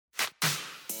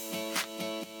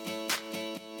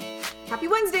Happy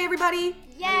Wednesday, everybody.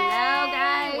 Yay! Hello,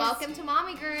 guys. Welcome to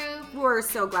Mommy Group. We're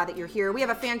so glad that you're here. We have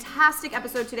a fantastic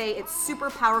episode today. It's super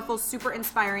powerful, super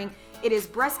inspiring. It is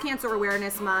Breast Cancer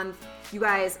Awareness Month. You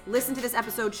guys, listen to this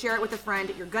episode, share it with a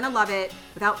friend. You're gonna love it.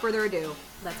 Without further ado,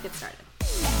 let's get started.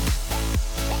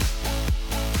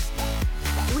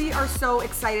 We are so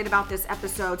excited about this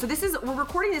episode. So we're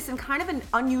recording this in kind of an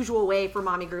unusual way for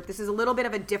Mommy Group. This is a little bit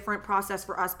of a different process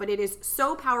for us, but it is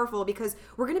so powerful because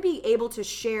we're gonna be able to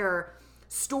share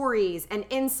stories and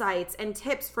insights and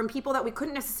tips from people that we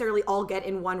couldn't necessarily all get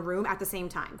in one room at the same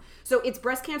time. So it's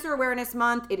Breast Cancer Awareness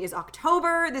Month. It is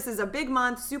October. This is a big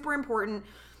month, super important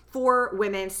for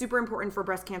women, super important for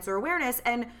breast cancer awareness.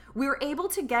 And we were able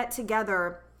to get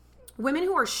together women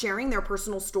who are sharing their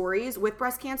personal stories with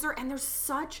breast cancer, and there's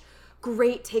such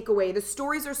great takeaway. The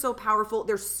stories are so powerful.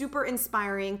 They're super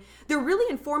inspiring. They're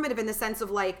really informative in the sense of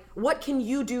like, what can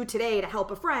you do today to help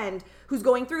a friend who's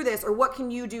going through this? Or what can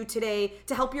you do today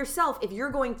to help yourself if you're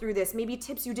going through this? Maybe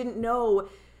tips you didn't know.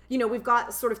 You know, we've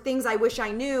got sort of things I wish I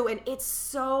knew. And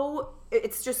it's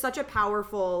just such a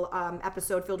powerful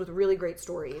episode filled with really great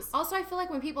stories. Also, I feel like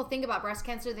when people think about breast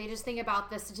cancer, they just think about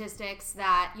the statistics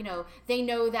that, you know, they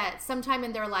know that sometime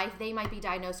in their life they might be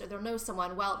diagnosed or they'll know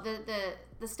someone. Well,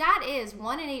 the stat is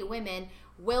 1 in 8 women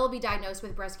will be diagnosed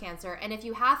with breast cancer. And if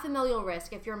you have familial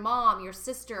risk, if your mom, your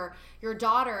sister, your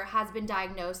daughter has been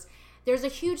diagnosed, there's a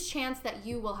huge chance that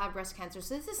you will have breast cancer.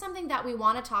 So this is something that we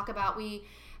want to talk about. We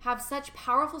have such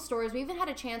powerful stories. We even had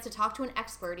a chance to talk to an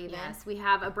expert even. Yes, we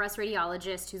have a breast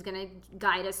radiologist who's going to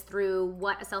guide us through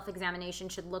what a self-examination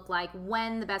should look like,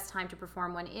 when the best time to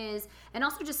perform one is, and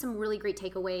also just some really great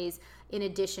takeaways in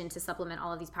addition to supplement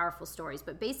all of these powerful stories.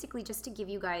 But basically just to give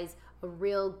you guys a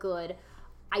real good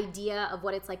idea of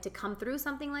what it's like to come through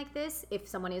something like this, if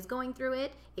someone is going through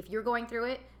it, if you're going through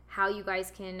it, how you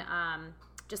guys can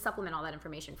just supplement all that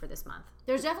information for this month.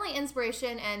 There's definitely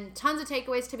inspiration and tons of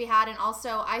takeaways to be had. And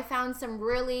also, I found some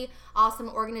really awesome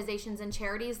organizations and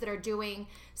charities that are doing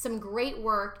some great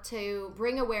work to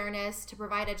bring awareness, to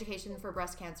provide education for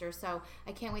breast cancer. So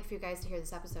I can't wait for you guys to hear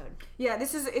this episode. Yeah,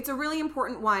 it's a really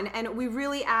important one. And we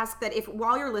really ask that if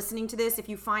while you're listening to this, if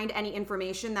you find any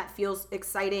information that feels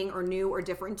exciting or new or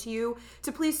different to you,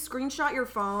 to please screenshot your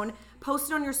phone, post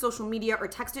it on your social media, or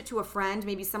text it to a friend,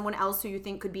 maybe someone else who you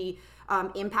think could be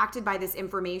impacted by this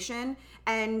information,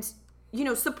 and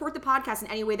support the podcast in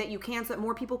any way that you can so that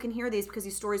more people can hear these, because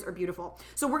these stories are beautiful.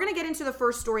 So we're going to get into the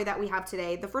first story that we have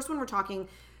today. The first person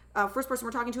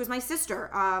we're talking to is my sister.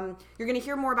 You're going to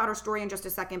hear more about her story in just a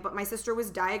second, but my sister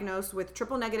was diagnosed with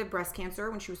triple negative breast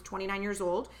cancer when she was 29 years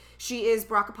old. She is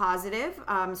BRCA positive,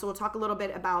 so we'll talk a little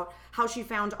bit about how she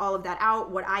found all of that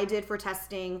out, what I did for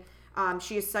testing.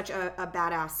 She is such a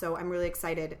badass, so I'm really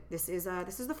excited. This is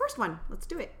the first one. Let's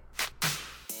do it.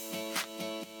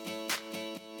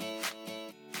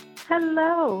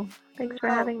 Hello. Thanks for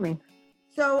having me.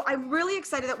 So I'm really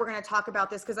excited that we're going to talk about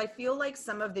this, because I feel like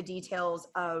some of the details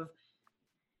of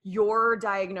your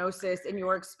diagnosis and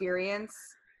your experience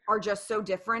are just so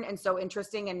different and so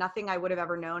interesting, and nothing I would have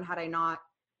ever known had I not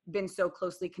been so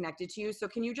closely connected to you. So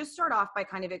can you just start off by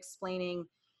kind of explaining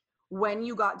when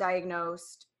you got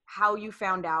diagnosed, how you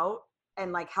found out,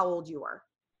 and like how old you were?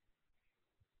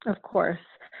 Of course.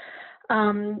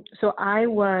 So I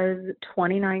was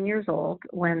 29 years old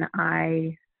when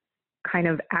I kind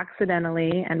of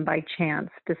accidentally and by chance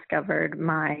discovered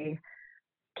my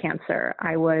cancer.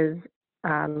 I was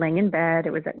laying in bed,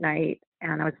 it was at night,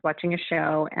 and I was watching a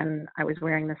show, and I was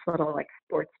wearing this little like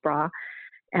sports bra,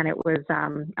 and it was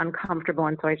uncomfortable.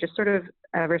 And so I just sort of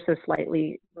ever so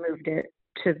slightly moved it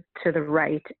to the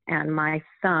right, and my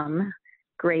thumb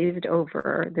grazed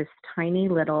over this tiny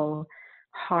little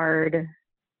hard,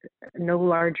 no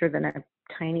larger than a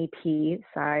tiny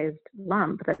pea-sized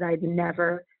lump that I'd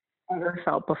never ever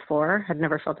felt before, had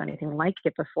never felt anything like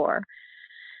it before.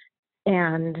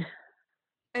 And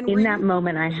in that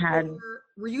moment I had...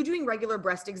 Were you doing regular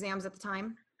breast exams at the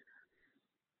time?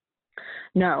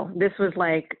 No, this was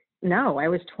like, no, I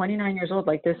was 29 years old.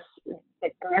 Like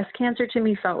breast cancer to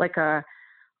me felt like a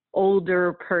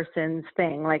older person's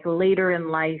thing, like later in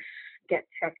life get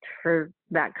checked for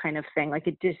that kind of thing. Like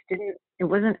it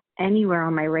wasn't anywhere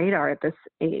on my radar at this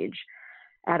age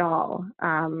at all.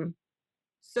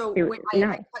 So when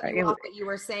I cut you off, that you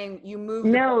were saying you moved.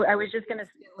 No, I was just going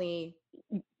to.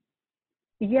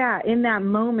 Yeah, in that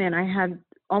moment, I had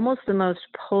almost the most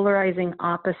polarizing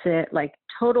opposite, like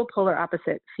total polar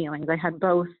opposite feelings. I had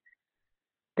both.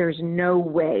 There's no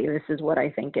way this is what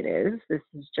I think it is. This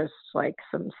is just like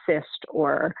some cyst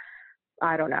or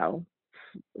I don't know,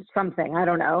 something, I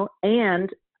don't know. And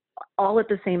all at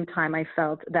the same time, I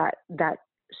felt that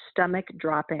stomach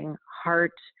dropping,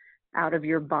 heart out of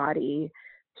your body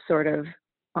sort of,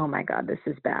 oh my God, this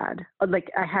is bad. Like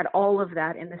I had all of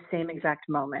that in the same exact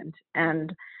moment.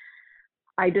 And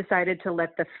I decided to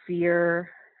let the fear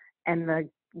and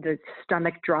the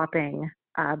stomach dropping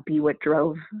be what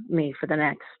drove me for the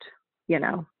next,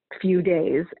 few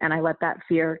days. And I let that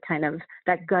fear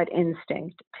that gut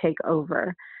instinct take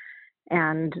over.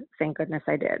 And thank goodness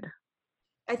I did.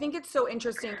 I think it's so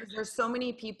interesting because there's so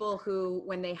many people who,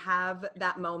 when they have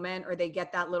that moment or they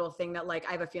get that little thing that like,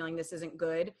 I have a feeling this isn't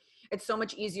good, it's so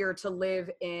much easier to live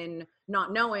in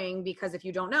not knowing, because if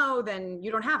you don't know, then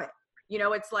you don't have it.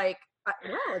 It's like,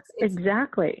 it's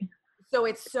exactly. So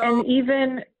it's so, and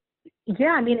even,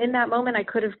 yeah, I mean, in that moment, I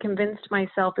could have convinced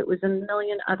myself it was a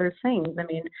million other things. I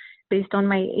mean, based on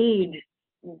my age,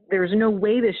 there's no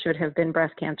way this should have been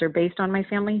breast cancer. Based on my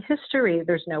family history,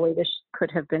 there's no way this could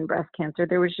have been breast cancer.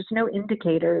 There was just no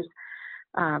indicators.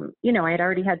 I had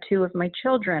already had 2 of my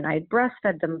children. I had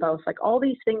breastfed them both. Like all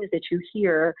these things that you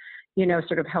hear,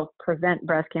 sort of help prevent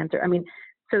breast cancer. I mean,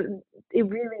 so it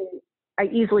really, I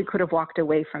easily could have walked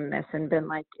away from this and been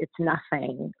like, it's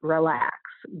nothing, relax,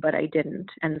 but I didn't.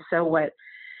 And so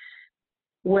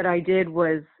what I did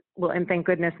was, well, and thank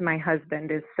goodness my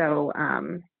husband is so,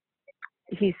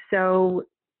 he's so,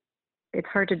 it's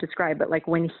hard to describe, but like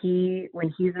when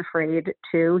he's afraid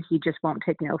too, he just won't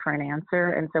take no for an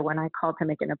answer. And so when I called to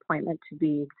make an appointment to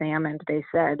be examined, they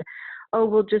said, oh,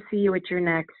 we'll just see you at your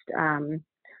next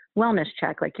wellness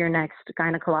check, like your next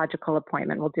gynecological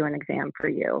appointment. We'll do an exam for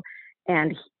you.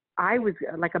 And I was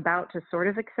like about to sort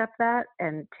of accept that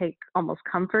and take almost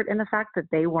comfort in the fact that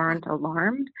they weren't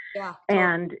alarmed. Yeah.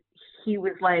 And he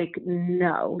was like,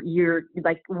 no, you're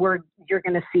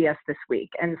going to see us this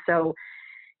week. And so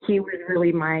he was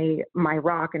really my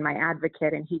rock and my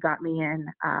advocate. And he got me in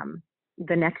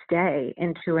the next day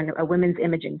into a women's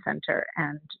imaging center.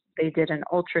 And they did an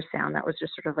ultrasound that was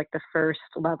just sort of like the first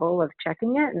level of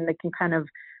checking it. And they can kind of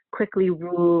quickly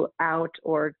rule out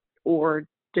or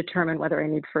determine whether I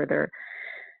need further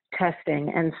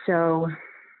testing. And so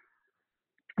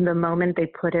the moment they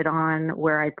put it on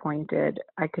where I pointed,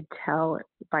 I could tell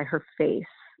by her face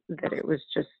that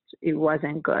it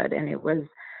wasn't good. And it was,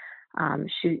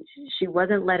 she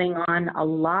wasn't letting on a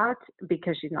lot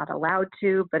because she's not allowed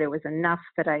to, but it was enough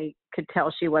that I could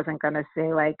tell she wasn't going to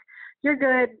say like, you're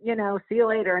good, see you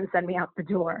later and send me out the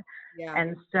door. Yeah.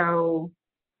 And so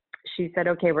she said,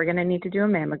 okay, we're going to need to do a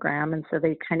mammogram. And so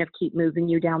they kind of keep moving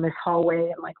you down this hallway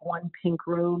in like one pink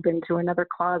robe into another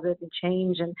closet and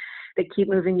change. And they keep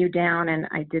moving you down. And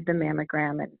I did the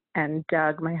mammogram, and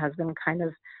Doug, my husband, kind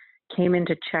of came in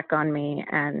to check on me.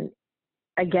 And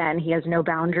again, he has no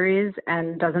boundaries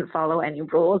and doesn't follow any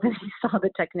rules. And he saw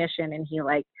the technician and he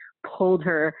like pulled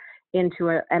her into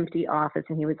an empty office.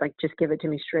 And he was like, just give it to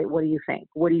me straight. What do you think?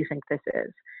 What do you think this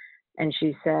is? And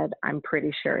she said, I'm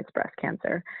pretty sure it's breast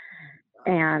cancer.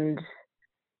 And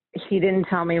he didn't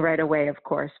tell me right away, of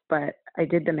course, but I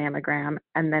did the mammogram.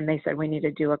 And then they said, we need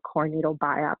to do a core needle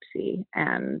biopsy.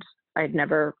 And I'd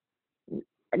never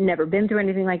been through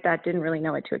anything like that. Didn't really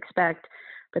know what to expect,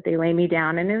 but they lay me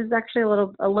down, and it was actually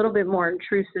a little bit more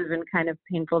intrusive and kind of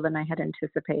painful than I had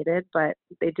anticipated, but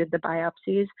they did the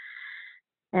biopsies.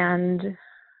 And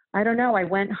I don't know, I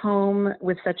went home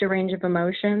with such a range of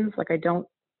emotions. Like I don't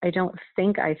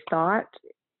think I thought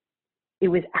it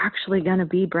was actually going to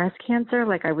be breast cancer.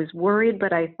 Like I was worried,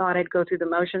 but I thought I'd go through the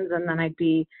motions and then I'd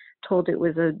be told it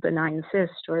was a benign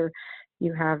cyst, or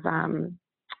you have,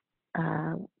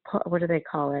 what do they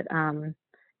call it?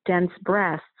 Dense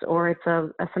breasts, or it's a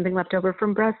something left over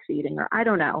from breastfeeding, or I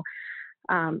don't know.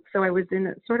 So I was in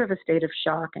a, sort of a state of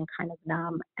shock and kind of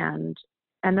numb, and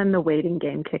then the waiting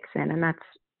game kicks in. And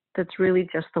that's really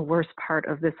just the worst part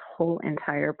of this whole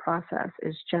entire process,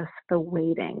 is just the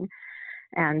waiting.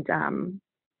 And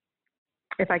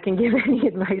if I can give any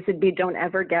advice, it'd be don't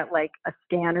ever get like a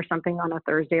scan or something on a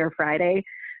Thursday or Friday,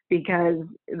 because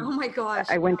oh my gosh,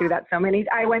 I went through that so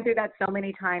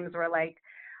many times where like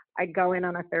I'd go in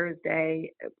on a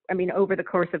Thursday. I mean, over the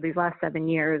course of these last 7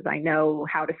 years, I know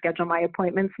how to schedule my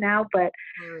appointments now, but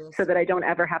so that I don't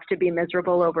ever have to be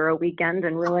miserable over a weekend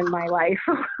and ruin my life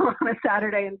on a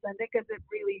Saturday and Sunday, because it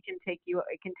really can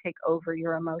take over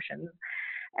your emotions.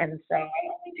 And so I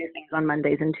only do things on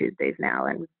Mondays and Tuesdays now,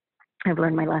 and I've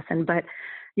learned my lesson. But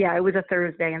yeah, it was a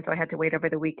Thursday, and so I had to wait over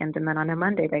the weekend. And then on a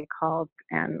Monday they called,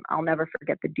 and I'll never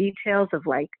forget the details of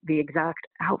like the exact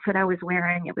outfit I was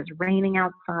wearing. It was raining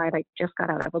outside. I just got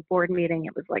out of a board meeting.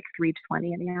 It was like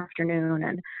 3:20 in the afternoon,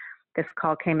 and this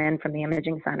call came in from the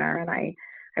imaging center, and I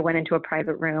went into a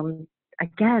private room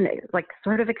again, like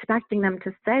sort of expecting them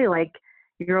to say like,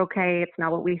 you're okay, it's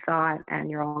not what we thought,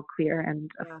 and you're all clear. And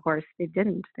of course they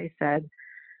didn't. They said,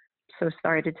 so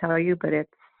sorry to tell you, but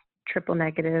it's triple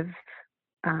negative,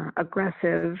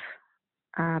 aggressive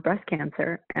breast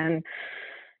cancer. And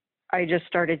I just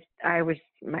started, I was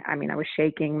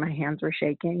shaking, my hands were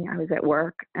shaking. I was at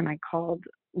work and I called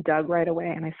Doug right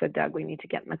away and I said, Doug, we need to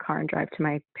get in the car and drive to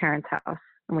my parents' house.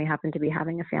 And we happened to be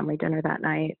having a family dinner that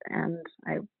night. And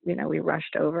we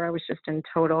rushed over. I was just in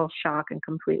total shock and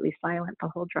completely silent the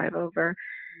whole drive over.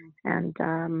 And,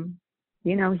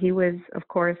 he was, of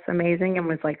course, amazing and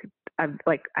was like,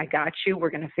 I got you. We're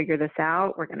going to figure this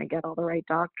out. We're going to get all the right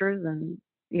doctors. And,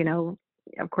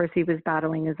 of course, he was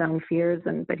battling his own fears,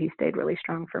 but he stayed really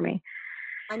strong for me.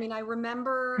 I mean, I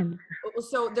remember,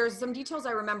 so there's some details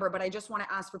I remember, but I just want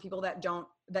to ask for people that don't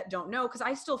know, because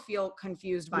I still feel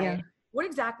confused by it. What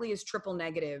exactly is triple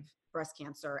negative breast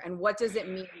cancer, and what does it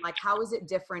mean? Like, how is it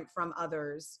different from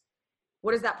others?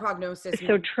 What does that prognosis mean?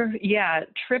 So,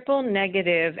 triple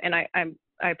negative, and I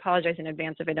apologize in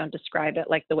advance if I don't describe it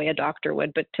like the way a doctor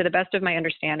would, but to the best of my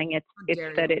understanding,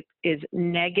 it's that it is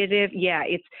negative. Yeah,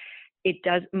 it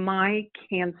does. My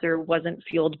cancer wasn't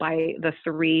fueled by the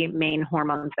three main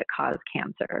hormones that cause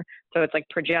cancer. So it's like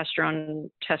progesterone,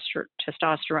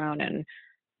 testosterone, and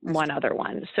one other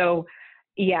one. So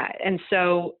yeah, and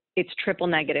so it's triple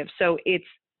negative. So it's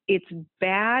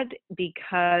bad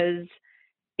because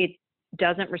it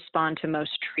doesn't respond to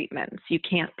most treatments. You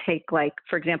can't take, like,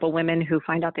 for example, women who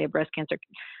find out they have breast cancer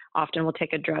often will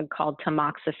take a drug called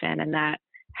tamoxifen, and that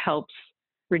helps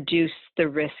reduce the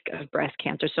risk of breast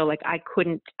cancer. So like I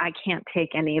can't take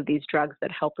any of these drugs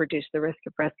that help reduce the risk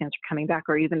of breast cancer coming back,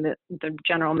 or even the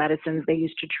general medicines they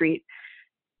used to treat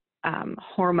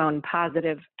hormone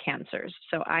positive cancers.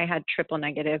 So I had triple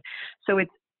negative. So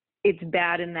it's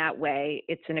bad in that way.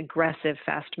 It's an aggressive,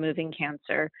 fast moving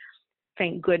cancer.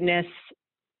 Thank goodness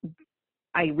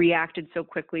I reacted so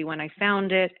quickly when I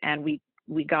found it, and we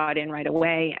got in right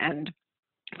away. And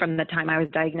from the time I was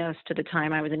diagnosed to the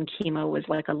time I was in chemo was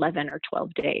like 11 or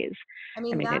 12 days. I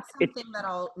mean that's something that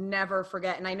I'll never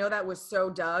forget. And I know that was so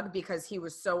Doug, because he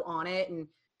was so on it, and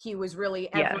he was really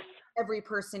every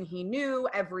person he knew,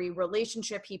 every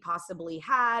relationship he possibly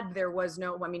had. There was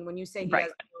no, I mean, when you say he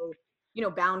has no,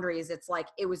 boundaries, it's like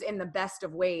it was in the best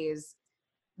of ways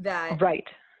that,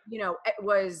 it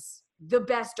was the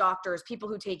best doctors, people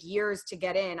who take years to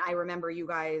get in. I remember you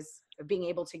guys being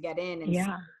able to get in and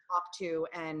talk to.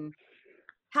 And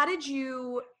how did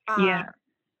you, I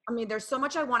mean, there's so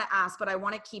much I want to ask, but I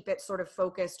want to keep it sort of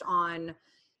focused on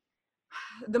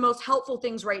the most helpful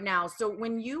things right now. So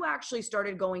when you actually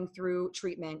started going through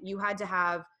treatment, you had to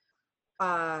have,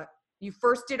 you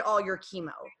first did all your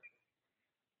chemo,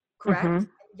 correct? Mm-hmm.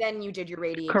 Then you did your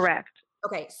radiation. Correct.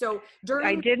 Okay. So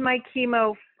I did my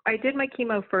chemo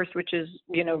first, which is,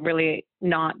 really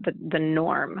not the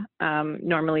norm.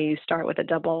 Normally you start with a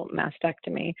double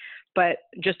mastectomy, but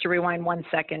just to rewind 1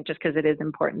 second, just because it is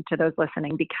important to those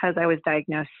listening, because I was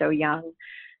diagnosed so young,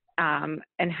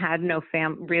 and had no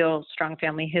real strong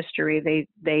family history,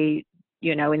 they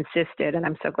insisted, and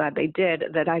I'm so glad they did,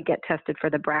 that I get tested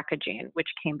for the BRCA gene, which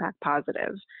came back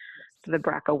positive, the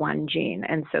BRCA1 gene.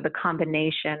 And so the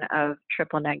combination of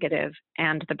triple negative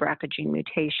and the BRCA gene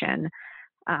mutation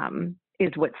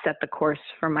is what set the course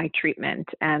for my treatment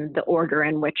and the order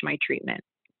in which my treatment,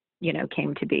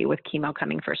 came to be, with chemo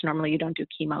coming first. Normally you don't do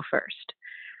chemo first.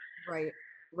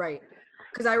 Right.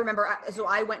 Because I remember, so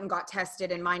I went and got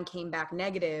tested and mine came back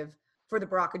negative for the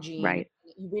BRCA gene. Right.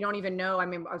 We don't even know. I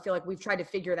mean, I feel like we've tried to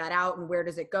figure that out and where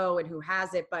does it go and who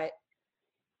has it, but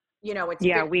it's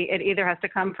it either has to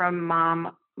come from mom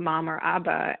or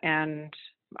Abba, and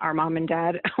our mom and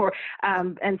dad, or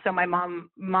and so my mom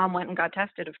went and got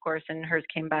tested, of course, and hers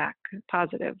came back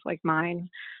positive, like mine.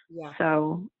 Yeah.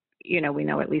 So we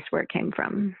know at least where it came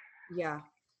from. Yeah.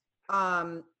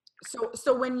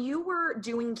 So when you were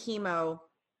doing chemo,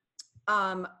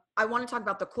 I want to talk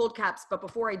about the cold caps, but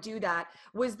before I do that,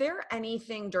 was there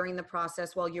anything during the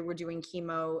process while you were doing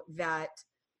chemo that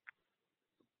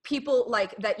people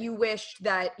that you wished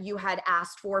that you had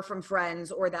asked for from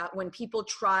friends, or that when people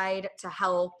tried to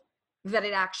help, that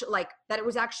it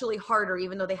was actually harder,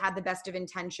 even though they had the best of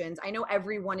intentions? I know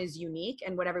everyone is unique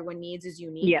and what everyone needs is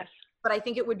unique. Yes. But I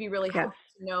think it would be really helpful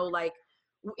to know,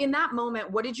 in that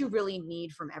moment, what did you really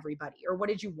need from everybody, or what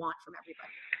did you want from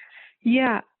everybody?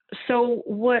 Yeah. So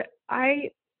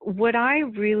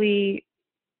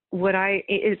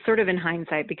it's sort of in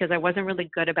hindsight, because I wasn't really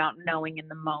good about knowing in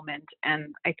the moment.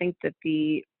 And I think that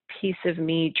the piece of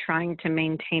me trying to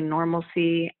maintain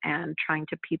normalcy and trying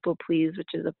to people please,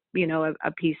 which is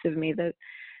a piece of me that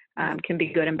can be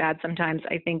good and bad sometimes.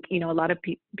 I think, a lot of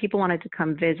people wanted to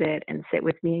come visit and sit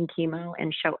with me in chemo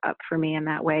and show up for me in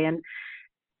that way. And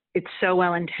it's so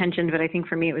well intentioned, but I think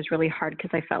for me it was really hard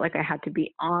because I felt like I had to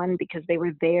be on because they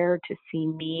were there to see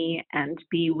me and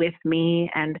be with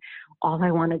me. And all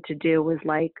I wanted to do was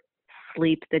like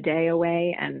sleep the day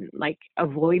away and like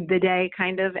avoid the day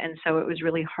kind of. And so it was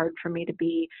really hard for me to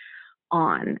be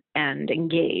on and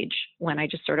engage when I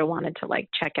just sort of wanted to like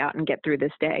check out and get through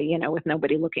this day, you know, with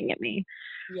nobody looking at me.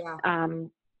 Yeah.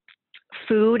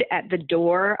 Food at the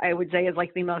door, I would say, is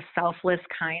like the most selfless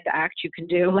kind act you can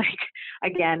do. Like,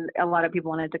 again, a lot of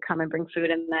people wanted to come and bring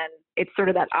food, and then it's sort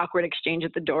of that awkward exchange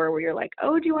at the door where you're like,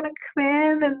 oh, do you want to come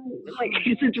in? And like,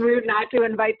 it's rude not to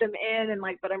invite them in, and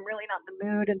like, but I'm really not in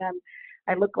the mood, and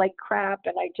I look like crap,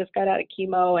 and I just got out of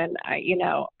chemo, and I, you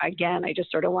know, again, I just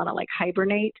sort of want to like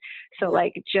hibernate. So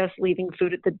like just leaving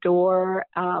food at the door,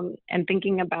 and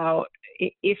thinking about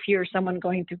if you're someone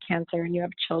going through cancer and you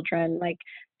have children, like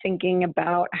thinking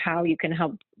about how you can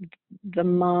help the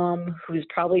mom who's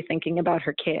probably thinking about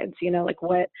her kids, you know, like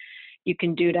what you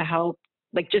can do to help,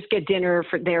 like just get dinner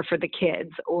for the kids,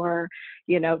 or,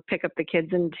 you know, pick up the kids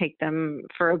and take them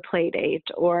for a play date,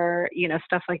 or, you know,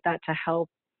 stuff like that to help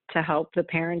the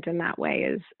parent in that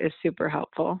way is super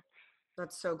helpful.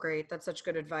 That's so great. That's such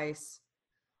good advice.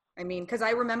 I mean, because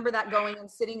I remember that going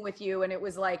and sitting with you, and it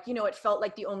was like, you know, it felt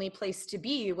like the only place to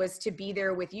be was to be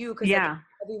there with you, because like,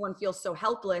 everyone feels so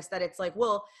helpless that it's like,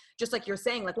 well, just like you're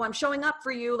saying, like, well, I'm showing up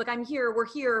for you, like I'm here, we're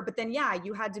here, but then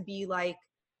you had to be like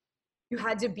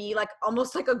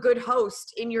almost like a good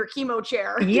host in your chemo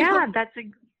chair. Yeah, that's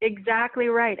exactly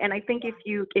right. And I think if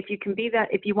you can be that,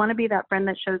 if you want to be that friend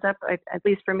that shows up, at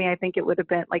least for me, I think it would have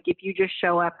been like if you just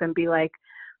show up and be like,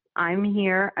 I'm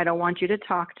here. I don't want you to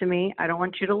talk to me. I don't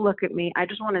want you to look at me. I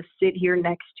just want to sit here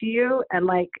next to you and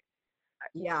like,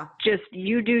 just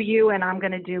you do you and I'm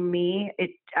going to do me.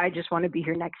 I just want to be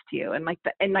here next to you and like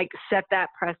set that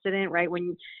precedent, right?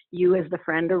 When you as the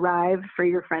friend arrive for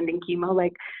your friend in chemo,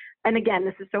 like, and again,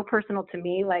 this is so personal to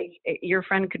me, like your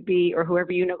friend could be, or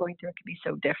whoever you know going through it could be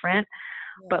so different,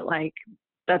 but like,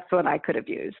 that's what I could have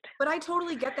used. But I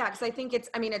totally get that, because I think it's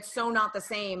so not the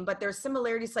same, but there's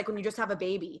similarities, like when you just have a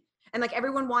baby and like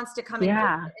everyone wants to come in,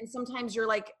 and sometimes you're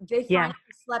like, they finally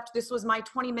slept. This was my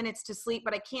 20 minutes to sleep,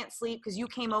 but I can't sleep because you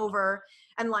came over,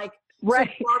 and like, so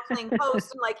you are playing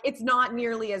host, and like, it's not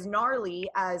nearly as gnarly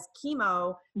as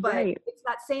chemo, but it's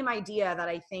that same idea that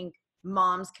I think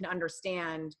moms can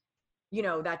understand, you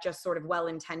know, that just sort of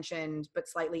well-intentioned but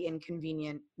slightly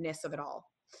inconvenientness of it all.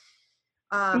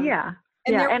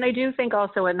 And I do think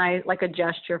also a nice, like a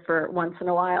gesture for once in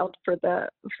a while for the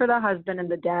husband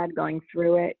and the dad going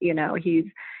through it. You know, he's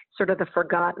sort of the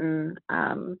forgotten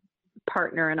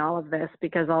partner in all of this,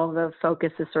 because all the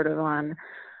focus is sort of on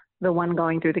the one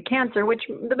going through the cancer, which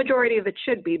the majority of it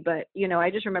should be. But, you know,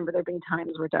 I just remember there being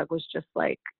times where Doug was just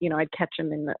like, you know, I'd catch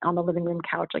him on the living room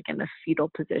couch, like in the fetal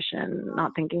position,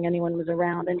 not thinking anyone was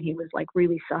around. And he was like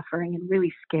really suffering and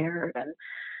really scared and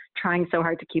trying so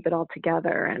hard to keep it all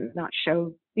together and not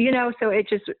show, you know, so it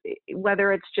just,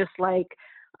 whether it's just like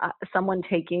someone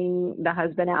taking the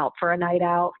husband out for a night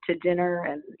out to dinner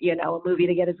and, you know, a movie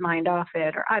to get his mind off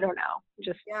it, or I don't know,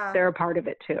 just they're a part of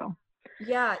it too.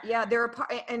 Yeah. They're a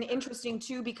part, and interesting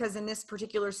too, because in this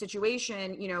particular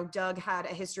situation, you know, Doug had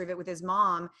a history of it with his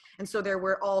mom. And so there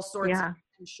were all sorts of,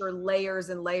 I'm sure, layers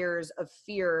and layers of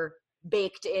fear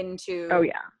baked into,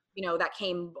 you know, that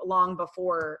came long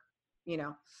before, you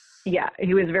know. Yeah,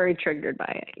 he was very triggered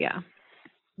by it. Yeah.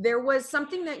 There was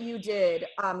something that you did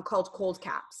called cold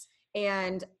caps.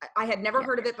 And I had never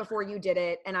heard of it before you did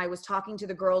it. And I was talking to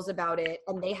the girls about it,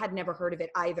 and they had never heard of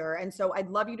it either. And so I'd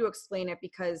love you to explain it,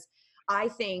 because I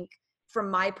think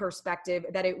from my perspective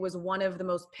that it was one of the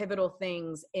most pivotal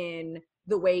things in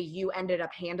the way you ended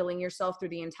up handling yourself through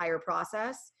the entire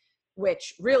process,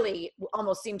 which really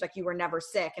almost seemed like you were never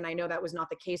sick. And I know that was not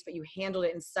the case, but you handled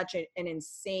it in such an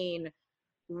insane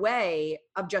way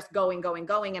of just going.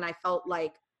 And I felt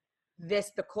like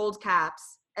the cold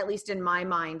caps, at least in my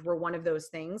mind, were one of those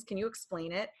things. Can you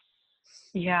explain it?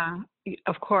 Yeah,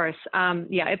 of course.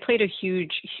 It played a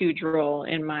huge role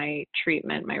in my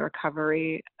treatment, my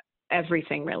recovery,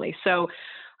 everything really. So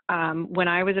when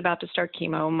I was about to start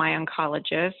chemo, my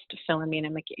oncologist, Philomena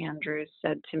McAndrews,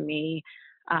 said to me,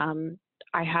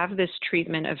 I have this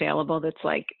treatment available that's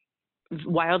like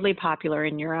wildly popular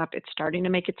in Europe. It's starting to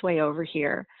make its way over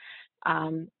here.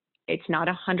 It's not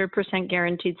 100%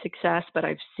 guaranteed success, but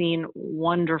I've seen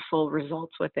wonderful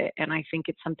results with it. And I think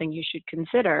it's something you should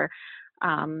consider.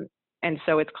 And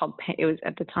so it was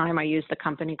at the time I used the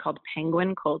company called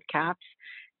Penguin Cold Caps,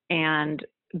 and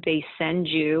they send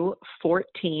you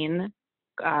 14,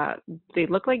 they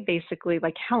look like basically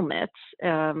like helmets,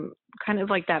 kind of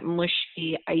like that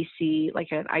mushy, icy, like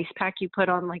an ice pack you put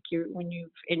on like when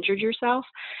you've injured yourself,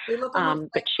 They look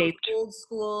almost but like those shaped. old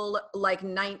school, like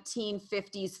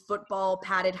 1950s football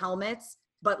padded helmets,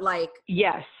 but like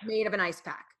Yes, made of an ice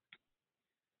pack.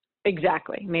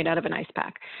 exactly, made out of an ice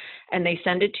pack. And they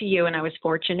send it to you, and I was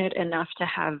fortunate enough to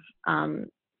have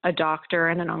a doctor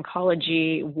and an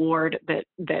oncology ward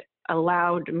that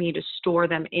allowed me to store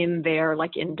them in their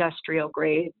like industrial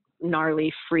grade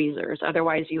gnarly freezers.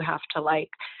 Otherwise you have to like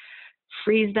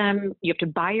freeze them. You have to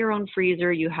buy your own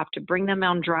freezer. You have to bring them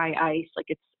on dry ice. Like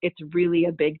it's really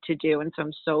a big to do. And so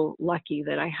I'm so lucky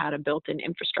that I had a built-in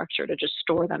infrastructure to just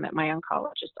store them at my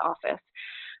oncologist's office.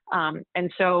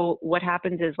 And so what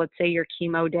happens is, let's say your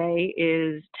chemo day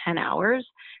is 10 hours,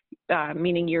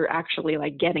 meaning you're actually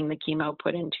like getting the chemo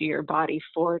put into your body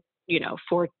for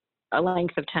a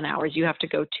length of 10 hours. You have to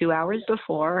go 2 hours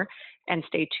before and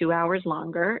stay 2 hours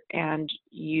longer. And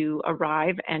you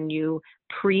arrive and you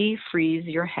pre-freeze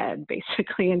your head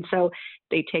basically. And so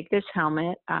they take this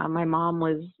helmet. My mom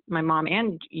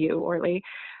and you, Orly,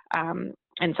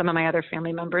 and some of my other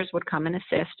family members would come and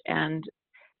assist, and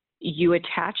you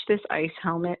attach this ice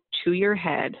helmet to your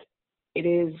head. It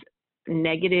is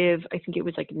negative, I think it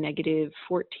was like negative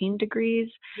 14 degrees.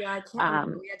 Yeah, I can't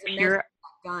remember. We had to measure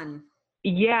that gun.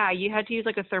 Yeah, you had to use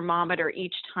like a thermometer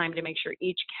each time to make sure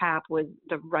each cap was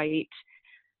the right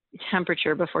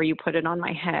temperature before you put it on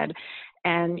my head.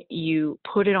 And you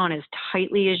put it on as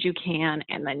tightly as you can,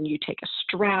 and then you take a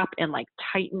strap and like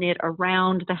tighten it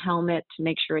around the helmet to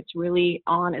make sure it's really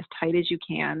on as tight as you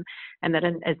can, and that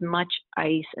as much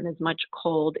ice and as much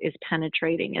cold is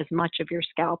penetrating as much of your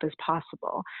scalp as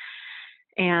possible.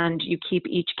 And you keep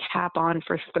each cap on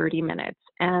for 30 minutes.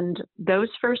 And those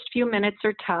first few minutes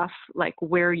are tough, like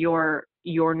where your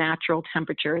natural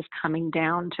temperature is coming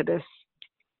down to this,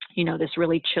 this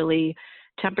really chilly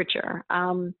temperature.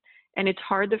 And it's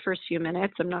hard the first few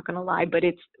minutes, I'm not going to lie, but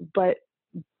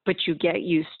you get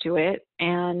used to it.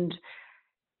 And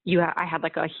I had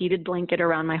like a heated blanket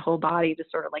around my whole body to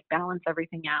sort of like balance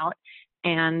everything out.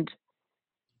 And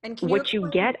what you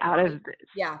get out of this.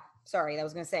 Yeah. Sorry, I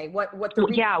was going to say what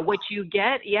you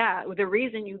get. Yeah. The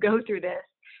reason you go through this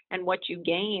and what you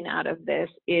gain out of this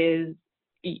is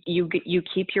you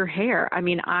keep your hair. I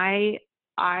mean, I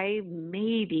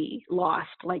maybe lost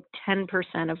like 10%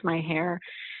 of my hair,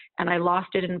 and I lost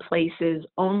it in places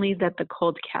only that the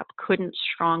cold cap couldn't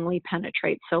strongly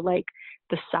penetrate. So like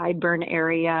the sideburn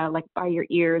area, like by your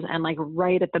ears, and like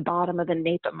right at the bottom of the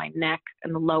nape of my neck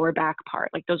and the lower back part.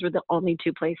 Like those were the only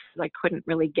two places I couldn't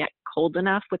really get cold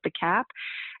enough with the cap.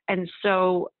 And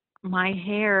so my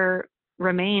hair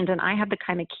remained, and I had the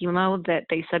kind of chemo that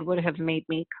they said would have made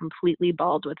me completely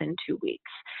bald within 2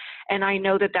 weeks. And I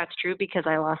know that that's true because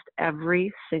I lost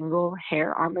every single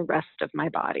hair on the rest of my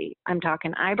body. I'm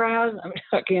talking eyebrows, I'm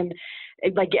talking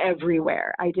like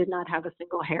everywhere. I did not have a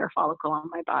single hair follicle on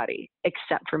my body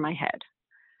except for my head.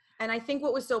 And I think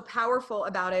what was so powerful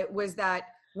about it was that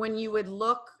when you would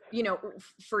look,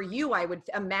 for you, I would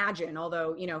imagine,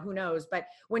 although, who knows, but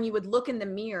when you would look in the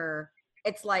mirror,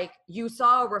 it's like you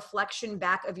saw a reflection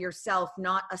back of yourself,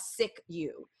 not a sick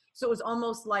you. So it was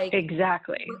almost like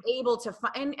exactly you were able to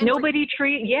find.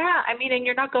 And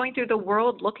you're not going through the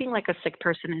world looking like a sick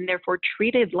person and therefore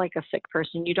treated like a sick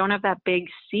person. You don't have that big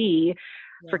C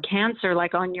for cancer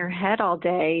like on your head all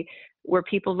day, where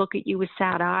people look at you with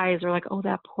sad eyes or like, oh,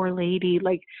 that poor lady.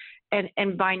 Like,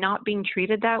 and by not being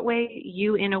treated that way,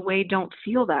 you in a way don't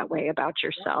feel that way about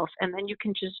yourself. And then you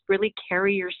can just really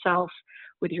carry yourself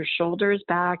with your shoulders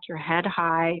back, your head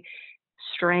high,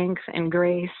 strength and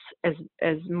grace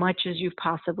as much as you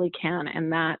possibly can.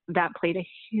 And that played a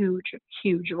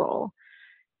huge role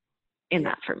in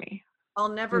that for me. I'll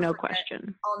never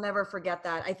forget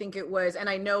that. I think it was, and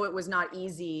I know it was not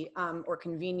easy or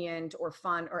convenient or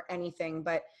fun or anything,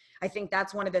 but I think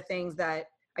that's one of the things that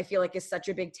I feel like is such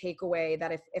a big takeaway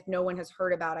that if no one has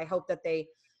heard about, I hope that they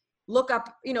look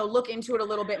into it a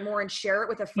little bit more and share it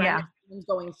with a friend who's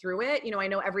going through it. I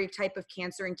know every type of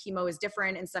cancer and chemo is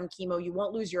different, and some chemo you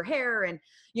won't lose your hair, and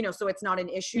so it's not an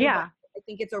issue. Yeah. I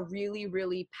think it's a really,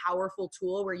 really powerful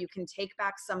tool where you can take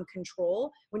back some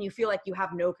control when you feel like you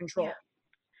have no control.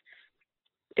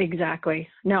 Yeah. Exactly.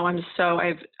 No,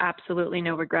 I've absolutely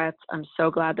no regrets. I'm so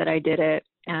glad that I did it.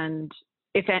 And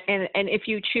if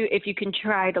you can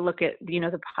try to look at,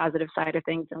 the positive side of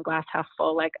things and glass half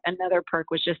full, like another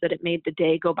perk was just that it made the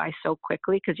day go by so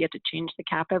quickly because you had to change the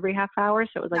cap every half hour.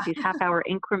 So it was like these half hour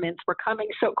increments were coming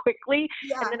so quickly.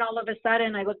 Yeah. And then all of a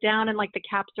sudden I look down and like the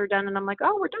caps are done and I'm like,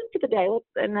 oh, we're done for the day.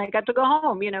 And I got to go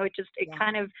home. It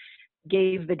kind of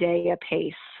gave the day a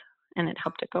pace and it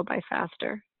helped it go by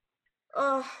faster.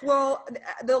 Well,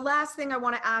 the last thing I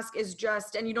want to ask is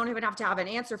just, and you don't even have to have an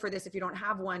answer for this if you don't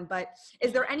have one, but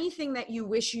is there anything that you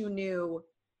wish you knew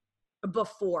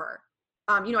before?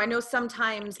 I know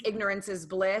sometimes ignorance is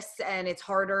bliss and it's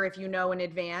harder if you know in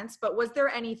advance, but was there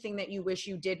anything that you wish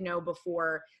you did know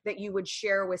before that you would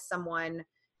share with someone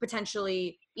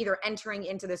potentially either entering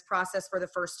into this process for the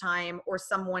first time or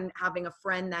someone having a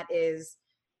friend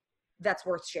that's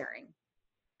worth sharing?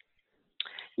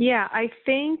 Yeah, I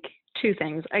think two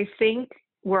things. I think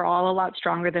we're all a lot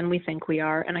stronger than we think we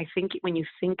are. And I think when you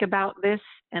think about this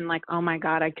and like, oh my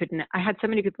God, I had so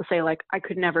many people say like, I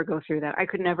could never go through that. I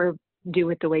could never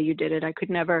do it the way you did it. I could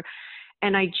never.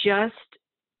 And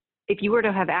if you were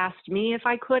to have asked me if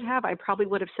I could have, I probably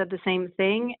would have said the same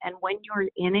thing. And when you're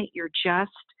in it, you're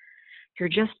just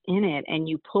in it, and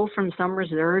you pull from some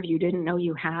reserve you didn't know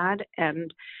you had.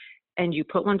 And you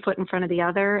put one foot in front of the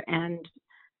other, and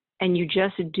you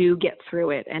just do get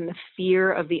through it. And the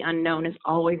fear of the unknown is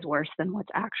always worse than what's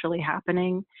actually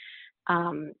happening.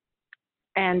 And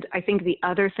I think the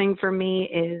other thing for me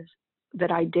is that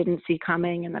I didn't see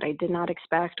coming and that I did not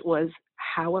expect was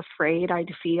how afraid I'd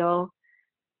feel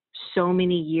so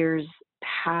many years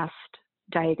past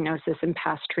diagnosis and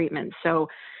past treatment. So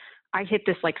I hit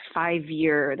this like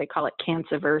 5-year, they call it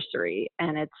cancerversary.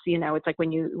 And it's, it's like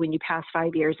when you pass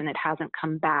 5 years and it hasn't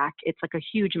come back, it's like a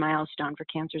huge milestone for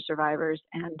cancer survivors.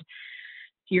 And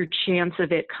your chance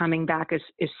of it coming back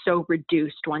is so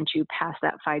reduced once you pass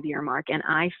that 5-year mark. And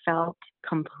I felt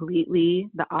completely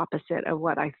the opposite of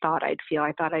what I thought I'd feel.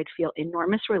 I thought I'd feel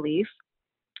enormous relief,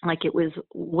 like it was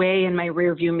way in my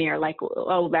rearview mirror, like,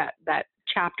 oh, that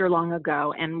chapter long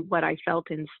ago. And what I felt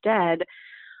instead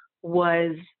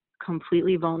was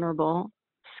completely vulnerable,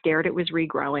 scared it was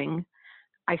regrowing.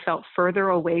 I felt further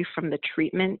away from the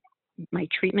treatment, my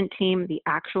treatment team, the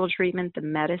actual treatment, the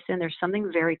medicine. There's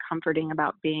something very comforting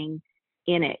about being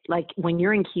in it. Like when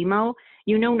you're in chemo,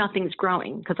 nothing's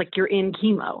growing because like you're in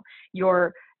chemo.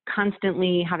 You're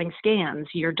constantly having scans.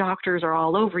 Your doctors are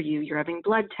all over you. You're having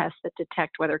blood tests that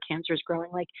detect whether cancer is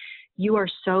growing. Like you are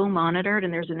so monitored,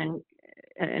 and there's an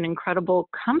incredible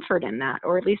comfort in that,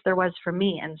 or at least there was for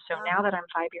me. And so now that I'm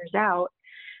 5 years out,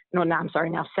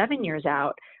 now 7 years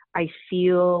out, I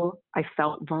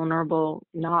felt vulnerable,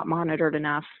 not monitored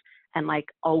enough, and like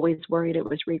always worried it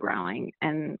was regrowing.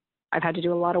 And I've had to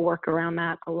do a lot of work around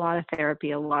that, a lot of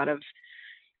therapy, a lot.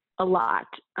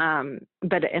 And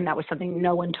that was something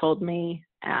no one told me,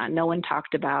 no one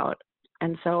talked about.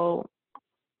 And so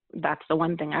that's the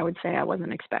one thing I would say I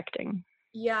wasn't expecting.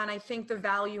 Yeah. And I think the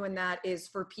value in that is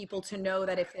for people to know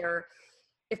that if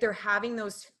they're having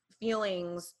those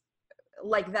feelings,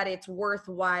 like that it's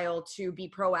worthwhile to be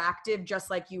proactive, just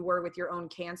like you were with your own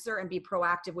cancer, and be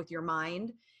proactive with your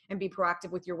mind and be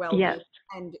proactive with your well-being. Yes.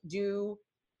 And do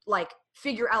like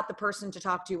figure out the person to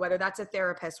talk to, whether that's a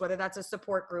therapist, whether that's a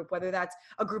support group, whether that's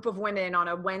a group of women on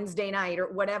a Wednesday night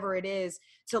or whatever it is,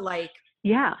 to like,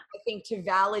 yeah, I think to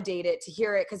validate it, to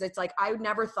hear it. Cause it's like, I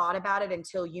never thought about it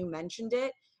until you mentioned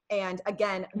it. And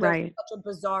again, there's right. such a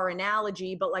bizarre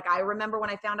analogy, but like, I remember when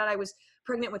I found out I was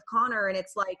pregnant with Connor, and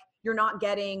it's like, you're not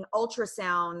getting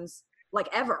ultrasounds like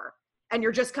ever. And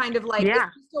you're just kind of like, yeah.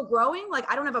 is he still growing? Like,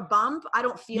 I don't have a bump. I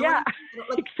don't feel yeah, anything.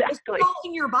 Like, exactly. it's all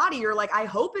in your body. You're like, I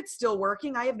hope it's still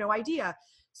working. I have no idea.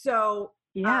 So,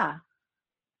 yeah.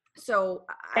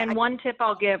 One tip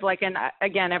I'll give, like, and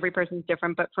again, every person's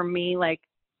different, but for me, like,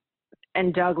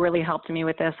 and Doug really helped me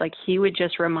with this, like, he would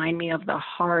just remind me of the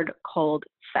hard, cold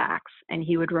facts. And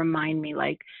he would remind me,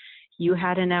 like, you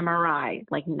had an MRI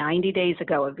like 90 days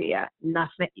ago, Avia.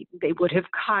 Nothing, they would have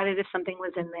caught it if something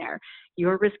was in there.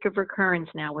 Your risk of recurrence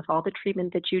now with all the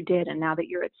treatment that you did, and now that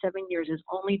you're at 7 years, is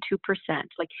only 2%.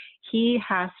 Like, he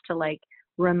has to like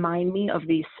remind me of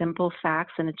these simple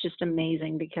facts. And it's just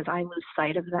amazing because I lose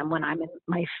sight of them when I'm in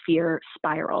my fear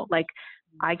spiral. Like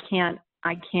I can't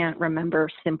remember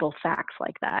simple facts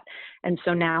like that. And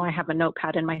so now I have a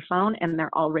notepad in my phone, and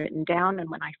they're all written down. And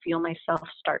when I feel myself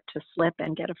start to slip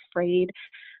and get afraid,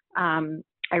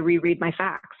 I reread my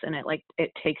facts, and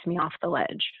it takes me off the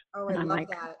ledge. Oh, and I I'm love like,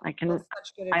 that.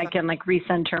 I can like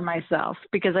recenter myself,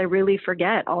 because I really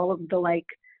forget all of the like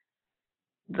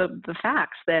the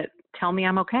facts that tell me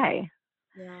I'm okay.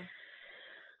 Yeah.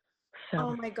 So.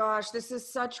 Oh my gosh, this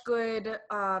is such good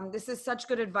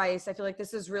advice. I feel like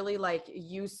this is really like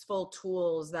useful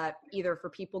tools that either for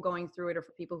people going through it or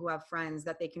for people who have friends,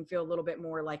 that they can feel a little bit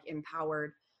more like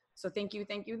empowered. So thank you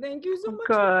so much.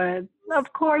 Good.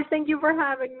 Of course. Thank you for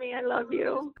having me. I love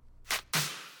you.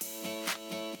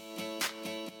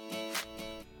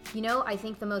 You know, I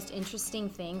think the most interesting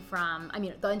thing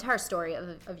the entire story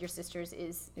of your sisters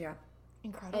is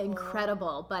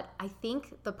incredible. But I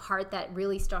think the part that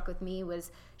really stuck with me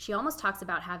was she almost talks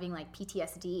about having like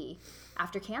PTSD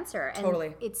after cancer. And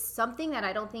Totally. It's something that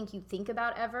I don't think you think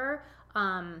about ever.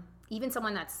 Even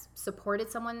someone that's supported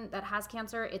someone that has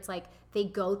cancer, it's like they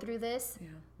go through this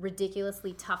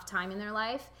ridiculously tough time in their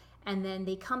life, and then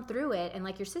they come through it. And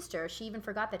like your sister, she even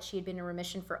forgot that she had been in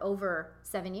remission for over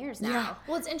 7 years now. Yeah.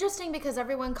 Well, it's interesting because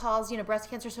everyone calls, breast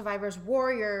cancer survivors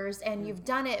warriors, and you've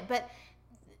done it, but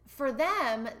for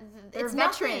them, it's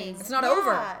nothing. veterans. It's not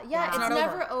over. Yeah, it's not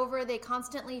never over. They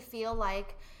constantly feel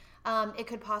like it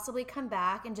could possibly come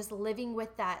back, and just living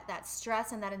with that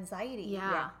stress and that anxiety.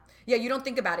 Yeah, you don't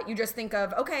think about it. You just think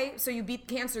of, okay, so you beat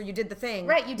cancer, you did the thing.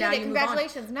 Right, you did now it. you move on.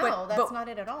 Congratulations. No, that's not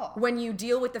it at all. When you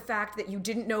deal with the fact that you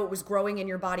didn't know it was growing in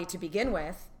your body to begin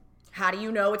with, how do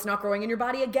you know it's not growing in your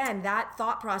body again? That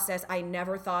thought process I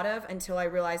never thought of until I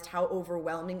realized how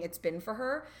overwhelming it's been for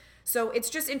her. So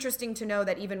it's just interesting to know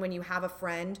that even when you have a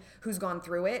friend who's gone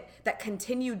through it, that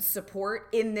continued support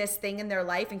in this thing in their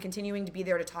life and continuing to be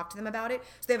there to talk to them about it,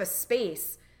 so they have a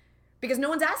space. Because no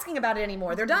one's asking about it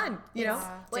anymore. They're done, you know?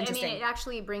 It's interesting. I mean, it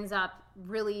actually brings up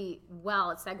really well,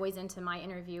 it segues into my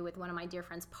interview with one of my dear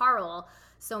friends, Parul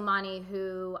Somani,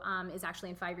 who is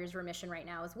actually in 5 years remission right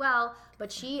now as well.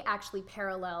 But she actually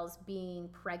parallels being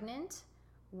pregnant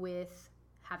with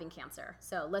having cancer.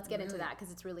 So let's get into that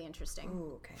because it's really interesting.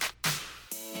 Ooh, okay.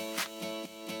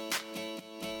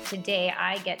 Today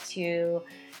I get to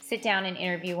sit down and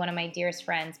interview one of my dearest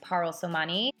friends, Parul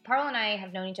Somani. Parul and I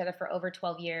have known each other for over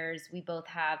 12 years. We both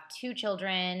have 2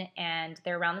 children, and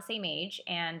they're around the same age.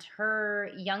 And her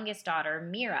youngest daughter,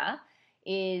 Mira,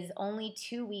 is only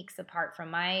 2 weeks apart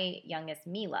from my youngest,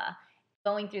 Mila.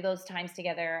 Going through those times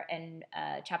together and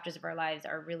chapters of our lives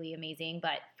are really amazing.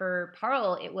 But for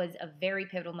Parul, it was a very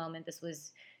pivotal moment. This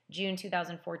was June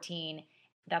 2014.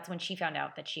 That's when she found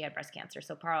out that she had breast cancer.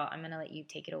 So Parul, I'm going to let you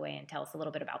take it away and tell us a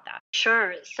little bit about that.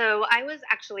 Sure. So I was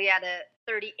actually at a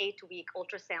 38-week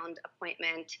ultrasound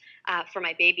appointment for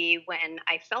my baby when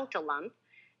I felt a lump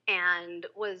and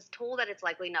was told that it's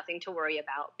likely nothing to worry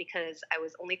about because I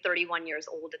was only 31 years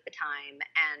old at the time.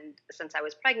 And since I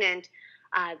was pregnant,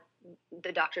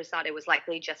 the doctors thought it was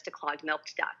likely just a clogged milk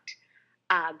duct.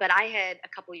 But I had a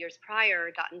couple years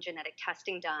prior gotten genetic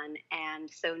testing done and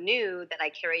so knew that I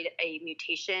carried a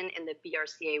mutation in the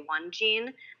BRCA1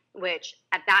 gene, which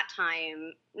at that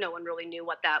time, no one really knew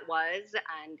what that was.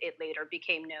 And it later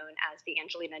became known as the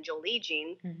Angelina Jolie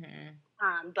gene.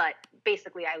 Mm-hmm. But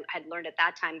basically, I had learned at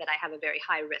that time that I have a very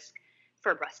high risk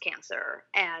for breast cancer.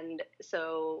 And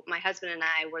so my husband and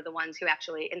I were the ones who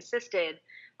actually insisted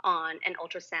on an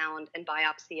ultrasound and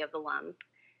biopsy of the lump.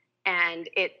 And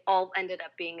it all ended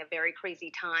up being a very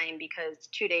crazy time because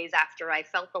 2 days after I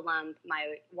felt the lump,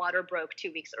 my water broke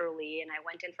 2 weeks early and I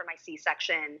went in for my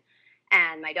C-section.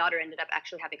 And my daughter ended up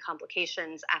actually having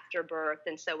complications after birth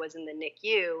and so was in the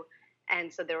NICU.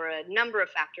 And so there were a number of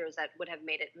factors that would have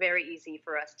made it very easy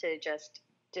for us to just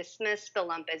dismiss the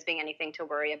lump as being anything to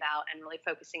worry about and really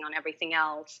focusing on everything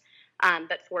else.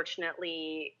 But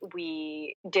fortunately,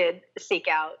 we did seek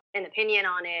out an opinion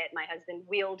on it. My husband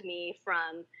wheeled me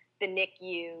from the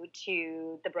NICU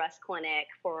to the breast clinic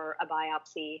for a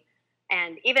biopsy.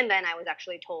 And even then I was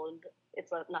actually told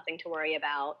it's nothing to worry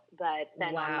about. But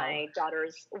then on my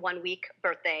daughter's 1 week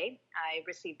birthday, I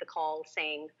received the call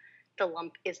saying the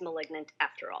lump is malignant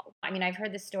after all. I mean, I've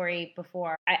heard this story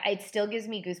before. It still gives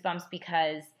me goosebumps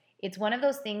because it's one of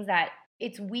those things that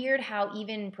it's weird how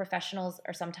even professionals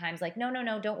are sometimes like, no,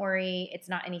 don't worry. It's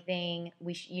not anything.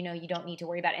 You don't need to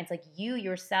worry about it. And it's like you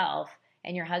yourself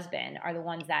and your husband are the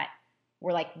ones that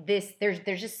were like this.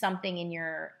 There's just something in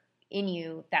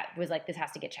you that was like, this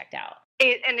has to get checked out.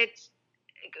 And it's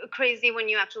crazy when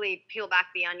you actually peel back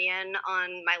the onion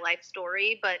on my life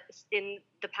story. But in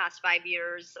the past 5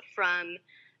 years, from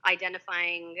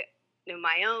identifying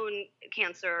my own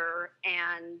cancer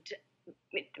and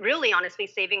really honestly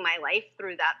saving my life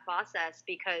through that process,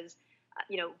 because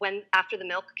when after the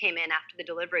milk came in after the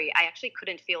delivery, I actually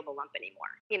couldn't feel the lump anymore.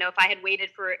 If I had waited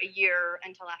for a year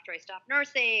until after I stopped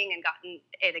nursing and gotten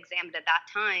it examined at that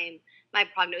time, my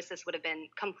prognosis would have been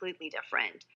completely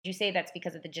different. Did you say that's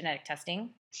because of the genetic testing?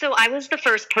 So I was the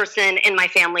first person in my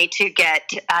family to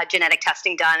get genetic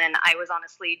testing done, and I was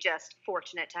honestly just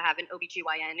fortunate to have an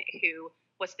OBGYN who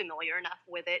was familiar enough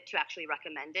with it to actually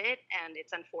recommend it. And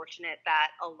it's unfortunate that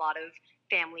a lot of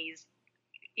families,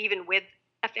 even with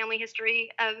a family history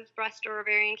of breast or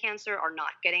ovarian cancer, are not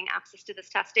getting access to this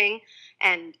testing.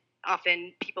 And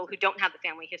often people who don't have the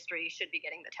family history should be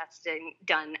getting the testing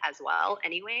done as well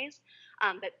anyways.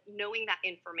 But knowing that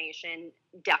information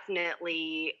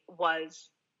definitely was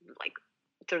like,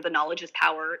 through the knowledge is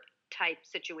power type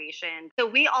situation. So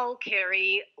we all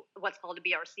carry what's called a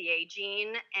BRCA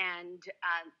gene, and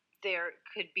there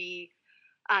could be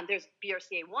there's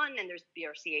BRCA1 and there's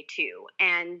BRCA2,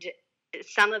 and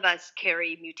some of us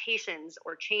carry mutations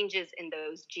or changes in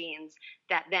those genes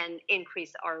that then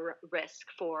increase our risk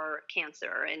for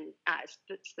cancer, and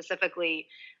specifically,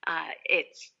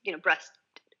 it's breast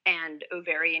and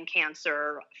ovarian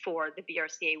cancer for the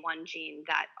BRCA1 gene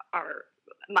that are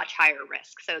much higher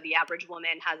risk. So the average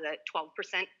woman has a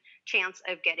 12% chance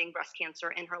of getting breast cancer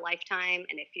in her lifetime.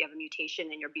 And if you have a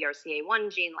mutation in your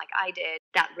BRCA1 gene, like I did,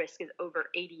 that risk is over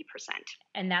 80%.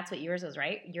 And that's what yours was,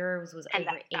 right? Yours was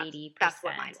over 80%. That's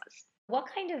what mine was. What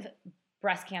kind of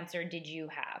breast cancer did you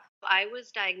have? I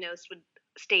was diagnosed with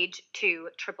stage 2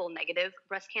 triple negative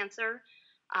breast cancer,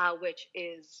 which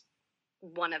is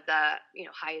one of the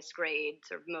highest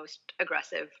grades or most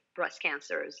aggressive breast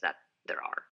cancers that there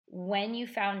are. When you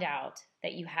found out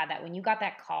that you had that, when you got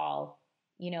that call,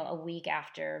 a week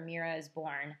after Mira is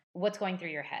born, what's going through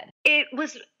your head? It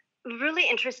was really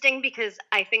interesting because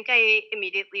I think I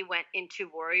immediately went into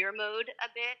warrior mode a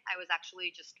bit. I was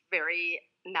actually just very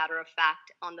matter of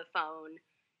fact on the phone,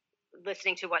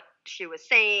 listening to what she was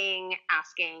saying,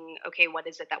 asking, okay, what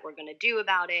is it that we're going to do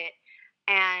about it?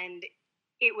 And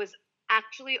it was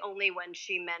actually only when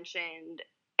she mentioned,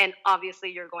 and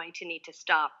obviously you're going to need to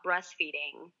stop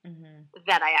breastfeeding,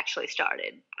 that I actually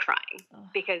started crying,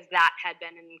 because that had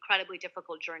been an incredibly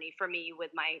difficult journey for me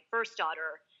with my first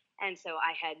daughter. And so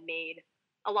I had made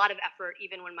a lot of effort,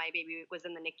 even when my baby was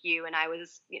in the NICU and I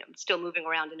was, still moving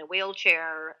around in a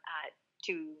wheelchair,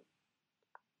 to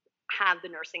have the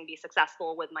nursing be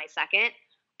successful with my second.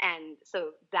 And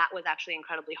so that was actually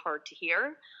incredibly hard to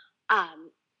hear.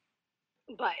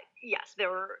 But yes, there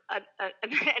were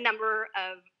a number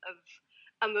of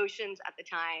emotions at the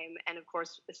time. And of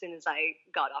course, as soon as I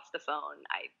got off the phone,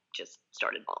 I just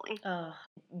started bawling.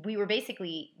 We were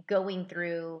basically going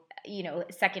through,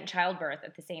 second childbirth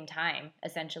at the same time,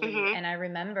 essentially. And I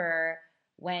remember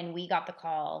when we got the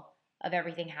call of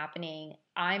everything happening,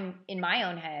 I'm in my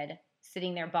own head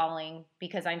sitting there bawling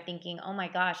because I'm thinking, oh my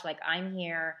gosh, like I'm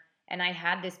here and I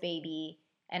had this baby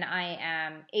and I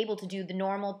am able to do the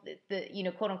normal,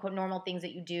 quote unquote normal things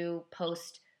that you do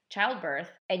post childbirth,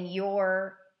 and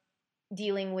you're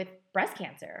dealing with breast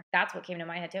cancer. That's what came to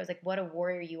my head too. I was like, what a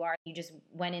warrior you are. You just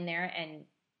went in there and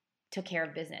took care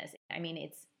of business. I mean,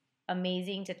 it's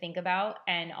amazing to think about.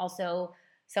 And also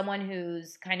someone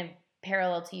who's kind of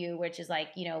parallel to you, which is like,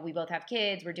 we both have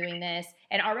kids, we're doing this,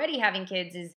 and already having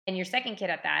kids and your second kid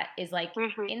at that is like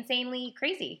insanely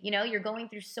crazy. You're going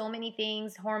through so many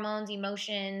things, hormones,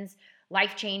 emotions,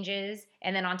 life changes.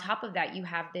 And then on top of that, you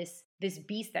have this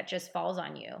beast that just falls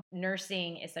on you.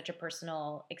 Nursing is such a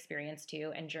personal experience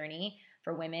too, and journey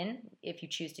for women, if you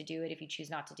choose to do it, if you choose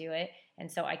not to do it.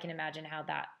 And so I can imagine how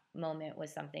that moment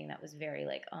was something that was very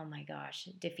like, oh my gosh,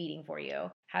 defeating for you.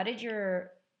 How did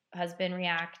your husband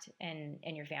react and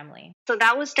your family? So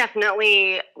that was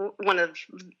definitely one of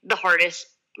the hardest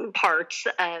parts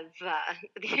of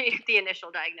the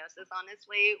initial diagnosis,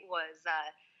 honestly,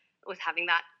 was having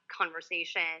that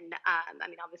conversation. I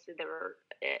mean, obviously there were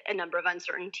a number of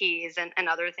uncertainties and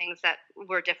other things that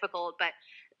were difficult, but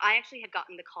I actually had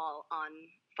gotten the call on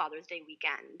Father's Day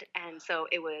weekend. And so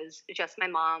it was just my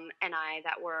mom and I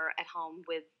that were at home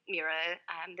with Mira,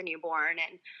 the newborn,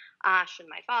 and Ash and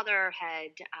my father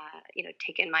had,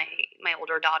 taken my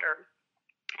older daughter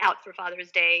out for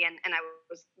Father's Day. And I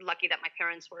was lucky that my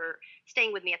parents were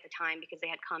staying with me at the time because they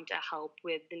had come to help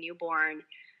with the newborn.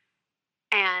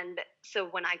 And so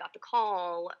when I got the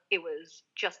call, it was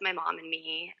just my mom and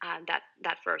me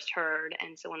that first heard.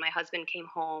 And so when my husband came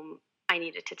home, I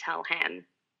needed to tell him.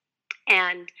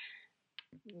 And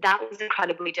that was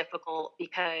incredibly difficult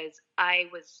because I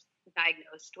was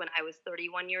diagnosed when I was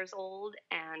 31 years old,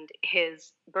 and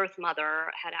his birth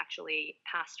mother had actually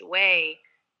passed away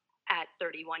at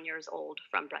 31 years old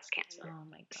from breast cancer. Oh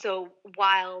my God. So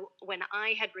when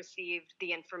I had received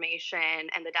the information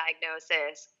and the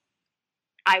diagnosis,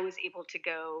 I was able to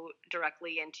go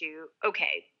directly into,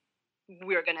 okay,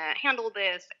 we're going to handle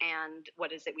this, and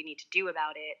what is it we need to do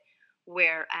about it?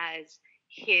 Whereas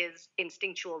his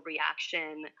instinctual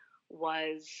reaction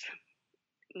was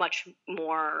much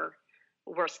more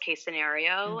worst case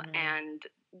scenario. And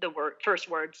the first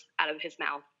words out of his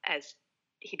mouth as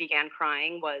he began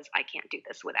crying was, I can't do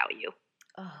this without you.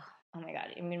 Oh my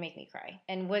God, it would make me cry.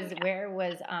 And where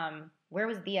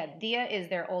was Dia? Dia is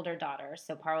their older daughter,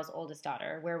 so Parul's oldest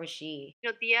daughter. Where was she?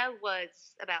 Dia was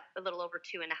about a little over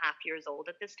 2.5 years old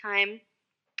at this time.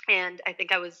 And I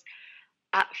think I was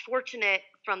fortunate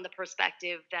from the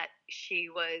perspective that she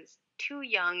was too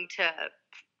young to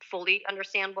fully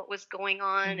understand what was going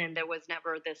on, and there was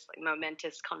never this like,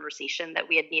 momentous conversation that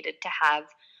we had needed to have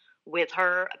with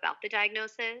her about the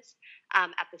diagnosis. At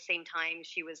the same time,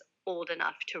 she was old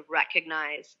enough to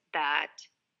recognize that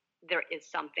there is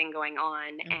something going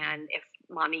on, and if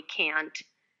mommy can't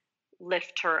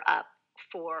lift her up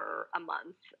for a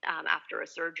month after a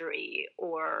surgery,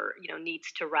 or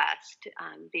needs to rest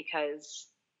because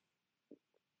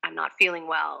I'm not feeling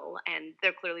well. And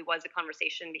there clearly was a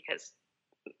conversation because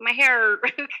my hair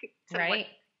somewhat Right.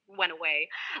 went away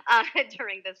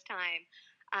during this time.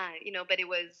 But it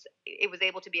was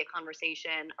able to be a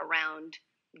conversation around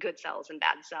good cells and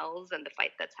bad cells and the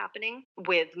fight that's happening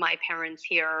with my parents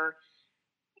here.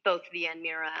 Both Via and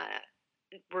Mira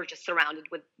were just surrounded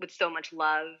with so much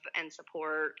love and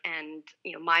support. And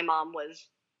my mom was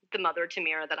the mother to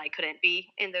Mira that I couldn't be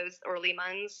in those early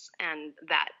months, and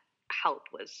that help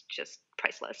was just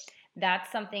priceless.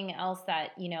 That's something else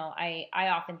that I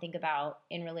often think about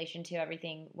in relation to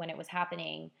everything when it was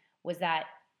happening, was that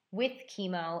with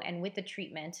chemo and with the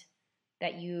treatment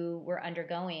that you were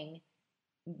undergoing,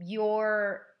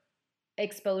 your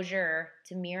exposure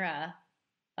to Mira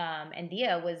and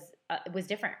Dia was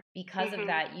different because of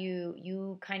that.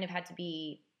 You kind of had to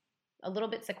be a little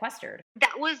bit sequestered.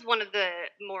 That was one of the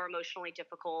more emotionally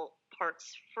difficult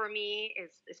parts for me,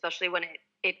 is especially when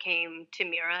it came to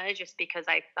Mira, just because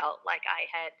I felt like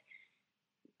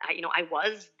I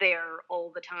was there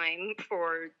all the time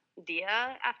for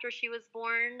Dia after she was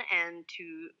born, and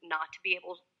to not to be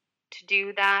able to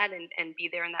do that and be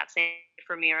there in that same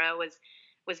for Mira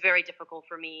was very difficult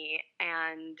for me.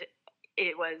 And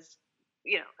it was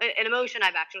an emotion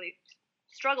I've actually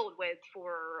struggled with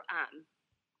for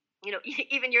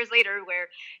even years later, where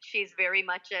she's very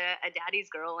much a daddy's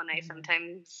girl, and I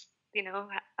sometimes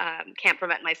can't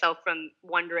prevent myself from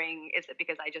wondering, is it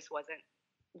because I just wasn't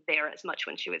there as much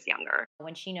when she was younger?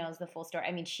 When she knows the full story,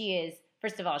 I mean, she is,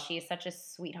 first of all, she is such a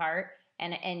sweetheart,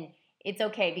 and it's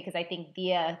okay because I think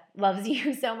Dia loves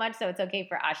you so much, so it's okay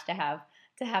for Ash to have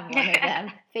one of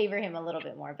them favor him a little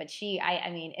bit more. But I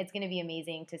mean, it's going to be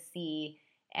amazing to see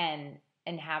and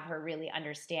have her really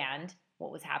understand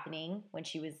what was happening when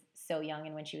she was so young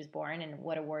and when she was born, and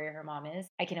what a warrior her mom is.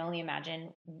 I can only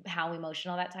imagine how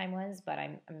emotional that time was, but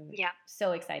I'm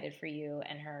so excited for you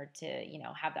and her to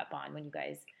have that bond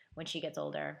when she gets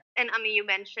older. And I mean, you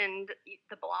mentioned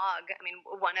the blog. I mean,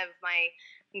 one of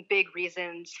my big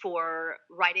reasons for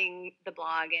writing the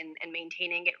blog and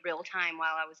maintaining it real time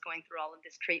while I was going through all of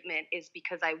this treatment is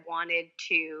because I wanted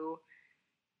to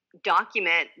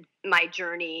document my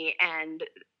journey and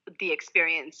the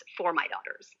experience for my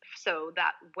daughters, so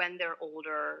that when they're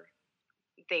older,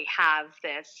 they have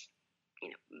this,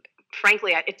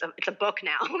 frankly, it's a book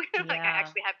now. Like, I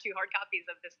actually have 2 hard copies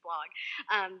of this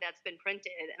blog that's been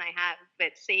printed, and I have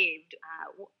it saved,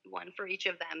 one for each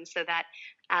of them, so that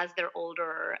as they're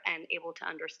older and able to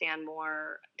understand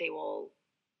more, they will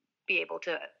be able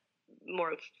to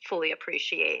more fully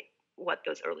appreciate what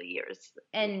those early years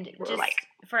and were just like.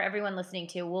 For everyone listening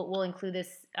too, we'll include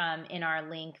this in our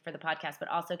link for the podcast, but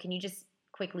also, can you just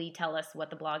quickly tell us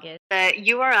what the blog is? The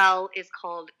URL is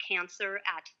called Cancer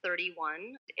at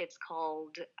 31. It's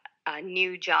called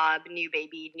New Job, New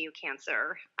Baby, New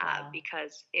Cancer,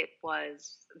 because it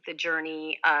was the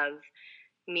journey of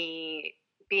me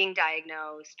being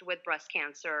diagnosed with breast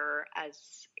cancer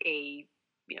as a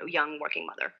young working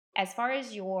mother. As far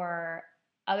as your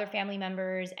other family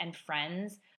members and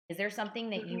friends, is there something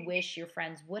that you wish your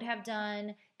friends would have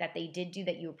done that they did do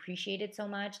that you appreciated so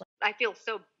much? I feel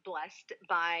so blessed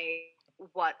by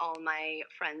what all my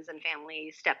friends and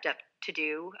family stepped up to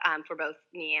do for both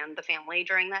me and the family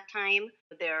during that time.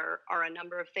 There are a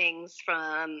number of things,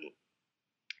 from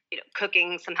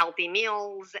cooking some healthy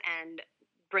meals and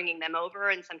bringing them over,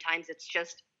 and sometimes it's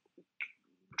just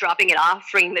dropping it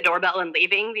off, ringing the doorbell, and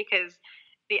leaving, because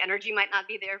the energy might not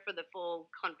be there for the full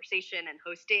conversation and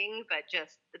hosting, but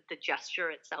just the gesture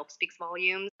itself speaks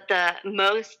volumes. The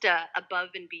most above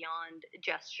and beyond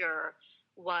gesture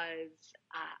was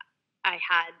I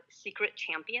had secret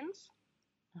champions.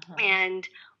 And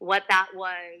what that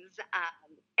was,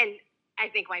 and I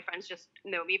think my friends just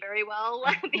know me very well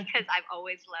because I've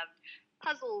always loved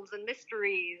puzzles and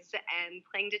mysteries and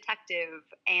playing detective.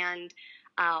 And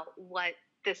what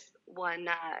this one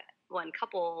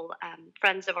couple,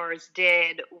 friends of ours,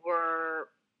 did were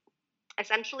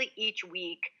essentially each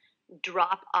week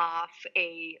drop off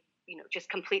a just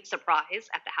complete surprise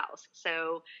at the house.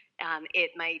 So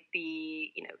it might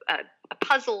be a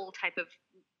puzzle type of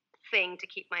thing to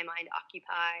keep my mind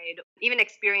occupied. Even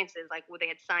experiences like where they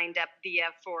had signed up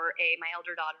via for my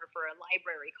elder daughter for a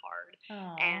library card,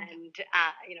 Aw. and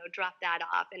dropped that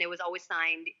off, and it was always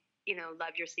signed,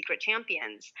 Love Your Secret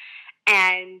Champions,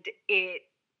 and it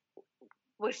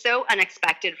was so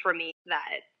unexpected for me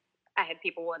that I had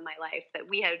people in my life, that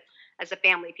we had as a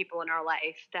family people in our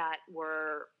life that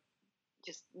were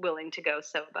just willing to go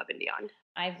so above and beyond.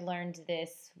 I've learned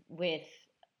this with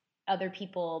other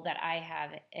people that I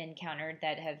have encountered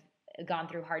that have gone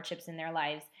through hardships in their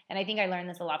lives. And I think I learned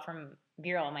this a lot from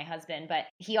Viral, my husband, but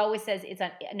he always says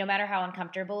no matter how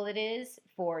uncomfortable it is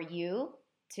for you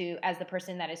to, as the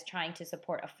person that is trying to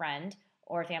support a friend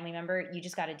or a family member, you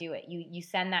just got to do it. You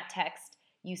send that text,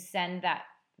 you send that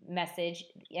message,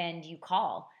 and you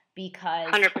call,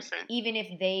 because 100%. even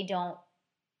if they don't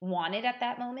want it at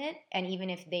that moment, and even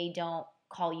if they don't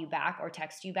call you back or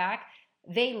text you back,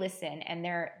 they listen, and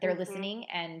they're listening,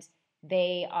 and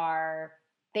they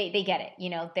get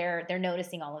it. They're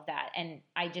noticing all of that, and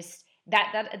I just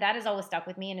that has always stuck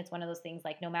with me. And it's one of those things,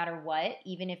 like, no matter what,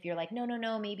 even if you're like,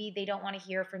 no, maybe they don't want to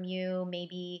hear from you,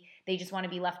 maybe they just want to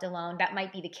be left alone, that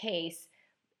might be the case,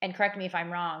 and correct me if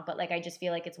I'm wrong, but like, I just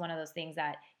feel like it's one of those things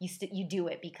that you do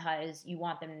it because you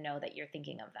want them to know that you're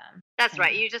thinking of them. That's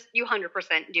right. You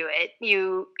 100% do it.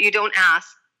 You don't ask,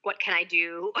 what can I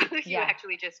do? You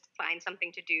actually just find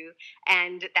something to do.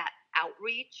 And that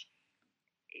outreach,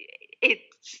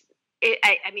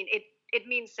 it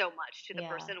means so much to the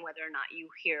person, whether or not you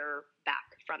hear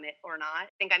back from it or not. I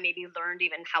think I maybe learned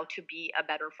even how to be a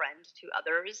better friend to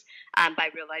others by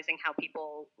realizing how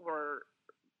people were,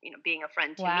 being a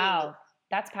friend to me. Wow,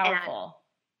 that's powerful.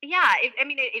 And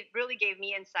it really gave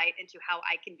me insight into how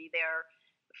I can be there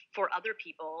for other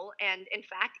people. And in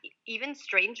fact, even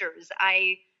strangers.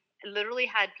 I literally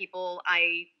had people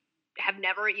I have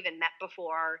never even met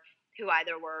before who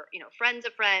either were, friends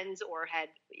of friends or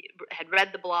had read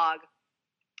the blog,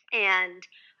 and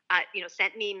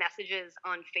sent me messages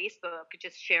on Facebook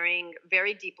just sharing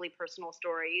very deeply personal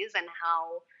stories and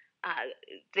how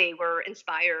they were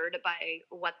inspired by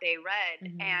what they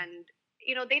read. Mm-hmm. And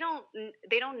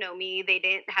they don't know me. They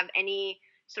didn't have any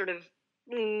sort of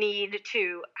need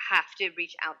to have to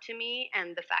reach out to me,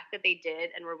 and the fact that they did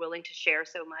and were willing to share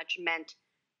so much meant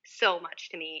so much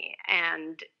to me,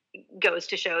 and goes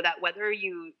to show that whether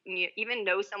you even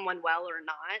know someone well or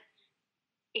not,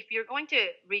 if you're going to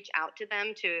reach out to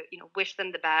them to wish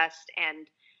them the best and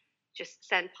just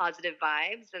send positive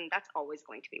vibes, then that's always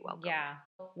going to be welcome. Yeah.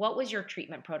 What was your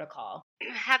treatment protocol?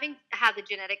 Having had the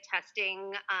genetic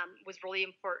testing was really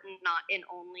important, not in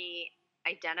only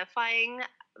identifying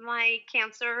my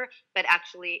cancer, but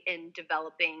actually in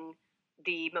developing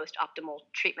the most optimal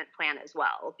treatment plan as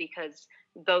well, because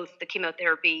both the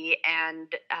chemotherapy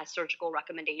and surgical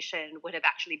recommendation would have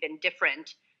actually been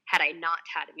different had I not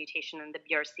had a mutation in the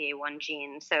BRCA1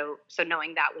 gene. So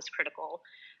knowing that was critical.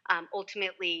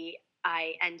 Ultimately,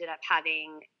 I ended up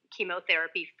having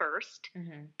chemotherapy first,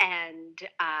 Mm-hmm. and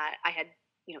I had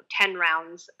 10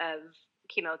 rounds of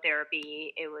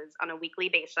chemotherapy. It was on a weekly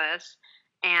basis,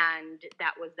 and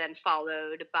that was then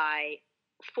followed by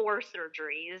 4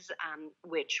 surgeries,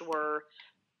 which were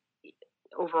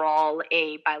overall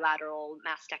a bilateral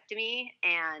mastectomy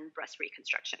and breast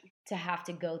reconstruction. To have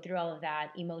to go through all of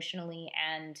that emotionally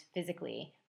and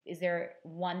physically, is there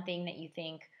one thing that you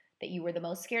think that you were the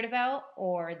most scared about,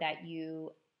 or that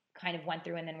you kind of went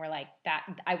through and then were like, that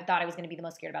I thought I was going to be the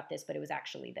most scared about this, but it was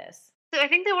actually this? So I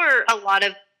think there were a lot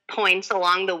of points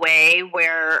along the way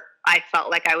where I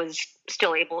felt like I was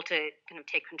still able to kind of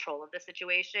take control of the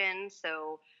situation.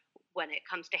 So when it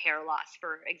comes to hair loss,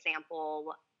 for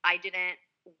example, I didn't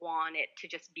want it to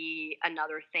just be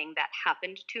another thing that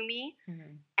happened to me.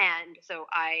 Mm-hmm. And so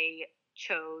I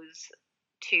chose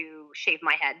to shave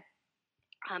my head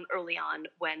early on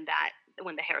when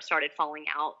the hair started falling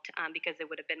out, because it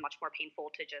would have been much more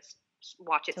painful to just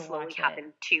watch it slowly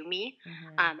happen to me,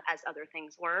 Mm-hmm. as other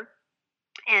things were.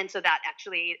 And so that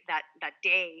actually, that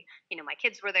day, my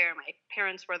kids were there, my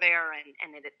parents were there,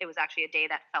 and it was actually a day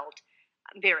that felt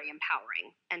very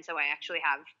empowering. And so I actually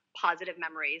have positive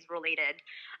memories related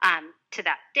to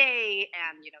that day,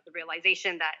 and the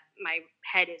realization that my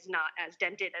head is not as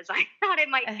dented as I thought it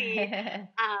might be.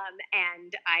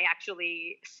 And I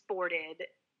actually sported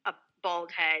a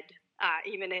bald head,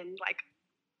 even in like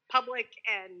public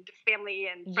and family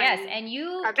and friends. Yes, and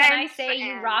you, events, can I say,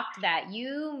 you and rocked that.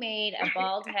 You made a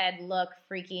bald head look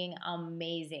freaking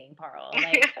amazing, Parle.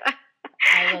 Like,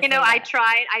 I will say I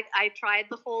that. tried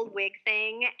the whole wig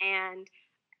thing, and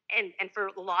for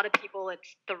a lot of people,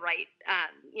 it's the right,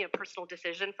 personal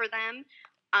decision for them.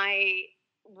 I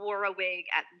wore a wig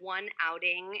at one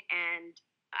outing, and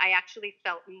I actually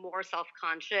felt more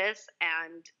self-conscious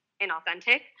and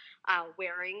inauthentic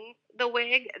wearing the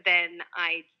wig than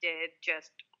I did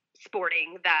just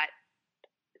sporting that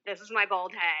this is my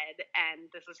bald head and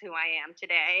this is who I am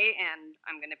today and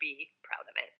I'm going to be proud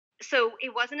of it. So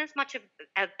it wasn't as much of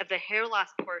the hair loss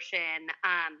portion,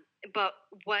 but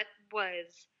what was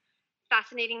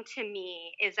fascinating to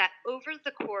me is that over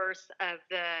the course of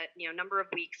the number of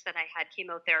weeks that I had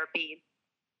chemotherapy,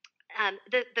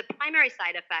 the primary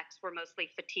side effects were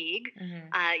mostly fatigue.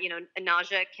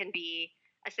 Nausea can be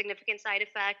a significant side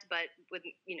effect, but with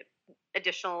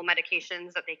additional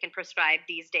medications that they can prescribe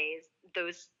these days,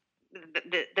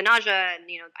 the nausea and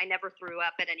I never threw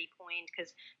up at any point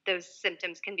because those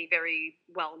symptoms can be very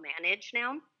well managed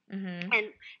now.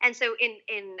 And so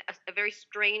in a very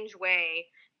strange way,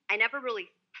 I never really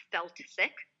felt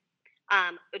sick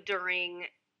during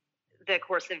the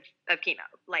course of chemo.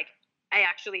 Like, I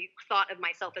actually thought of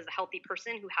myself as a healthy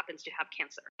person who happens to have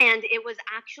cancer. And it was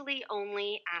actually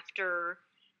only after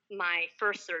my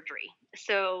first surgery.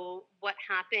 So what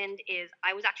happened is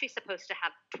I was actually supposed to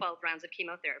have 12 rounds of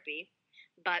chemotherapy,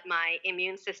 but my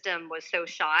immune system was so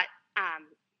shot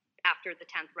after the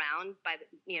 10th round, by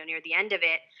near the end of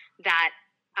it, that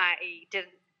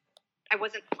I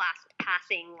wasn't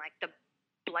passing like the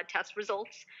blood test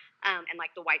results and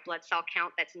like the white blood cell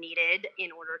count that's needed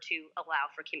in order to allow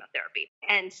for chemotherapy.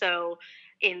 And so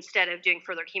instead of doing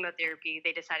further chemotherapy,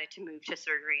 they decided to move to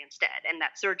surgery instead. And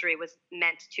that surgery was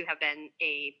meant to have been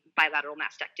a bilateral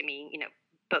mastectomy,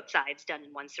 both sides done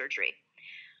in one surgery.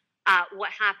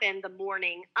 What happened the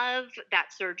morning of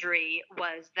that surgery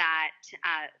was that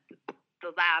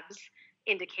the labs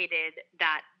indicated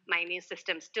that my immune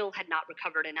system still had not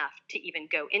recovered enough to even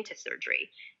go into surgery.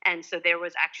 And so there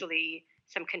was actually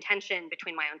some contention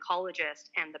between my oncologist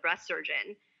and the breast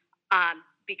surgeon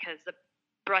because the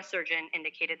breast surgeon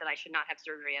indicated that I should not have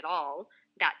surgery at all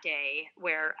that day,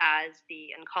 whereas the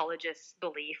oncologist's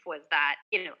belief was that,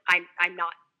 I'm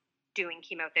not doing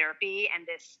chemotherapy and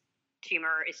this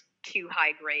tumor is too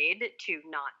high grade to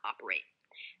not operate.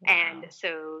 Wow. And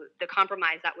so the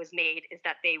compromise that was made is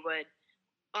that they would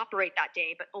operate that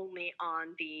day, but only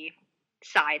on the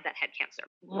side that had cancer.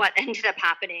 What ended up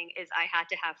happening is I had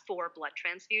to have 4 blood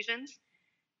transfusions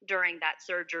during that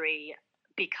surgery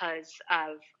because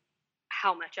of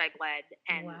how much I bled.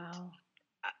 And wow.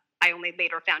 I only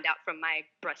later found out from my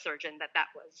breast surgeon that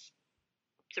was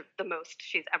sort of the most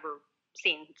she's ever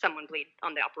seen someone bleed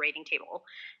on the operating table.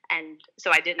 And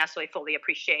so I didn't necessarily fully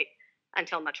appreciate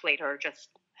until much later just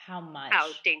how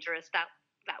dangerous that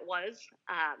was.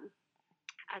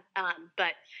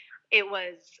 But it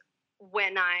was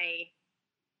when I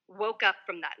woke up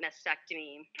from that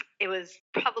mastectomy, it was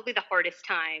probably the hardest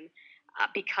time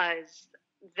because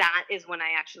that is when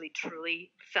I actually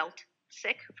truly felt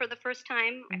sick for the first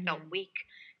time. I felt weak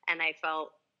and I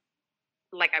felt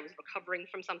like I was recovering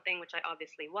from something, which I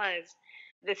obviously was.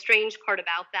 The strange part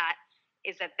about that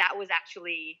is that was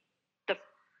actually the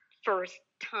first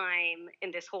time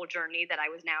in this whole journey that I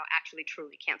was now actually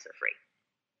truly cancer-free.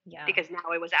 Yeah. Because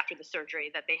now it was after the surgery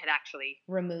that they had actually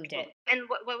removed it. And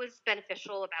what was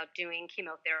beneficial about doing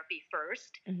chemotherapy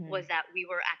first was that we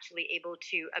were actually able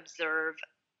to observe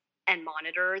and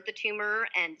monitor the tumor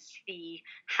and see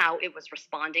how it was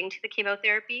responding to the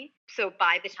chemotherapy. So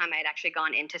by the time I had actually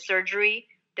gone into surgery,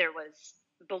 there was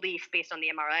belief based on the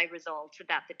MRI results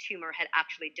that the tumor had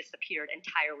actually disappeared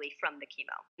entirely from the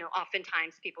chemo.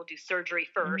 Oftentimes people do surgery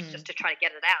first just to try to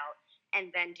get it out, and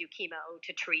then do chemo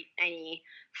to treat any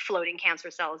floating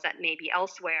cancer cells that may be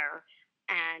elsewhere.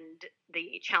 And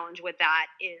the challenge with that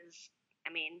is,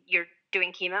 you're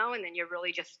doing chemo and then you're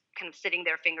really just kind of sitting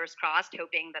there, fingers crossed,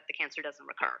 hoping that the cancer doesn't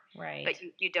recur. Right. But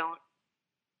you don't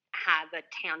have a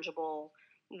tangible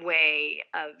way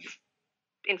of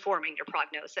informing your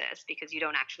prognosis because you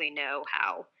don't actually know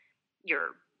how your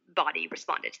body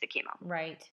responded to the chemo.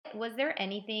 Right. Was there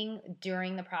anything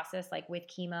during the process, like with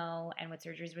chemo and with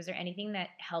surgeries, was there anything that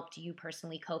helped you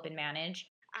personally cope and manage?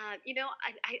 I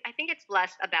think it's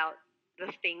less about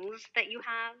the things that you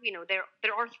have.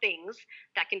 There are things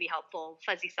that can be helpful: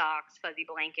 fuzzy socks, fuzzy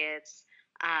blankets,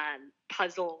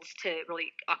 puzzles to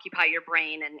really occupy your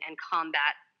brain and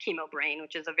combat chemo brain,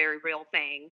 which is a very real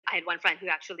thing. I had one friend who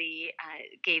actually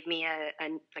gave me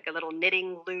a little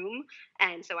knitting loom,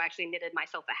 and so I actually knitted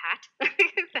myself a hat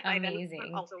that Amazing. I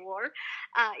then also wore.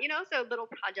 So little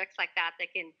projects like that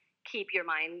can keep your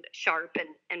mind sharp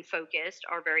and focused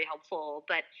are very helpful.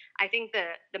 But I think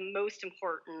the most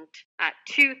important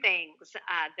 2 things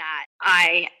that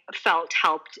I felt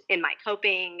helped in my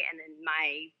coping and in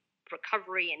my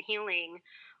recovery and healing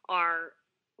are,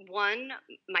 One,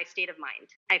 my state of mind.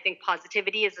 I think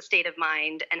positivity is a state of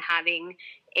mind, and having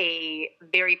a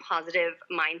very positive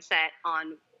mindset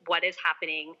on what is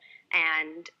happening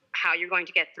and how you're going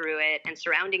to get through it, and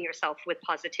surrounding yourself with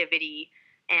positivity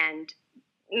and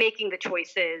making the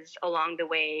choices along the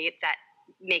way that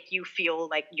make you feel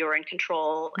like you're in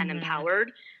control and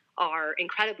empowered are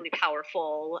incredibly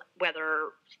powerful, whether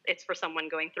it's for someone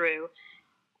going through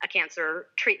a cancer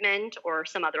treatment or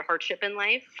some other hardship in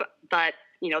life. But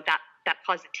that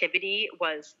positivity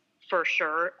was for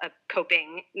sure a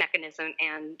coping mechanism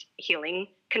and healing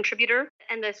contributor.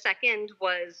 And the second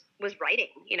was writing.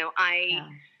 I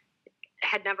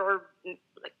had never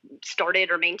started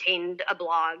or maintained a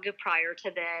blog prior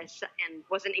to this, and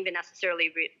wasn't even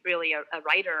necessarily really a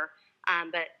writer.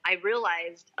 But I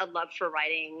realized a love for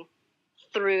writing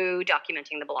through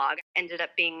documenting the blog. Ended up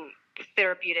being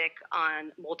therapeutic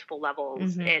on multiple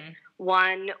levels.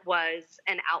 One was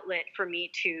an outlet for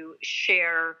me to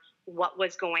share what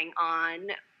was going on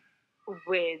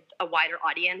with a wider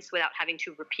audience without having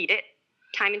to repeat it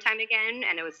time and time again.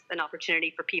 And it was an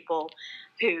opportunity for people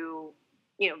who,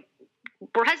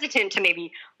 were hesitant to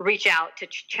maybe reach out to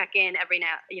check in every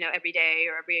day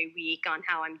or every week on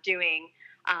how I'm doing,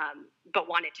 but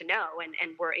wanted to know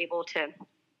and were able to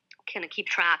kind of keep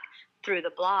track through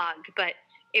the blog. But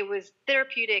it was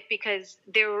therapeutic because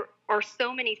there are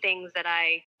so many things that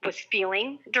I was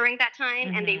feeling during that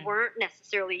time, and they weren't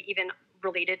necessarily even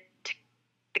related to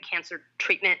the cancer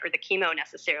treatment or the chemo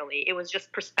necessarily. It was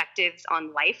just perspectives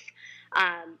on life.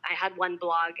 I had one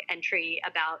blog entry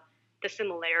about the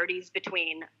similarities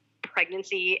between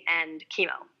pregnancy and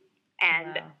chemo,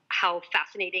 and how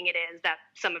fascinating it is that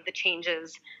some of the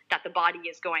changes that the body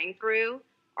is going through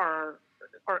are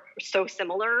so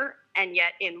similar, and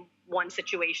yet in one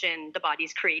situation the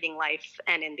body's creating life,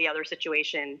 and in the other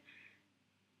situation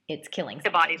it's killing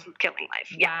something. The body's killing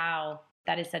life. Wow.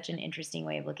 That is such an interesting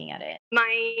way of looking at it.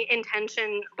 My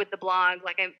intention with the blog,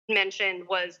 like I mentioned,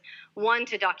 was one,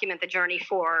 to document the journey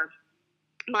for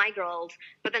my girls,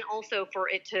 but then also for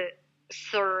it to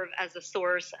serve as a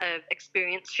source of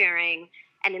experience sharing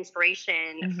and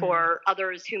inspiration for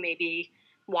others who may be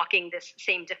walking this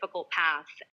same difficult path.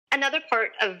 Another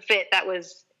part of it that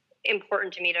was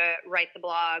important to me to write the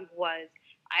blog was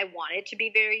I wanted to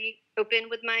be very open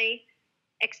with my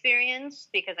experience,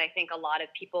 because I think a lot of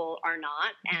people are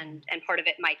not, and part of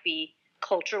it might be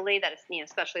culturally that it's,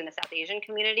 especially in the South Asian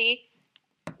community,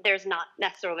 there's not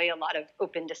necessarily a lot of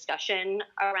open discussion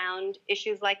around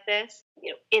issues like this.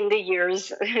 In the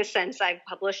years since I've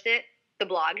published it, the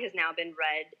blog has now been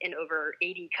read in over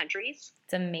 80 countries.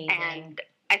 It's amazing. And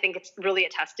I think it's really a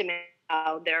testament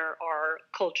how there are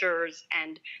cultures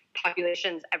and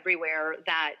populations everywhere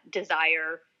that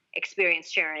desire experience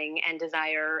sharing and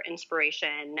desire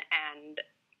inspiration. And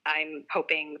I'm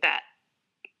hoping that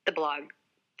the blog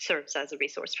serves as a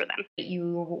resource for them.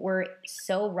 You were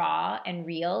so raw and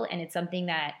real, and it's something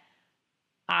that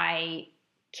I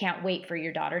can't wait for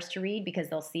your daughters to read, because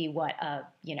they'll see what a,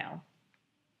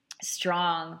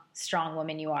 strong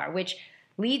woman you are, which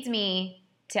leads me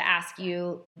to ask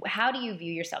you, how do you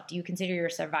view yourself? Do you consider you're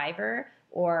a survivor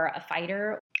or a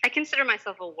fighter? I consider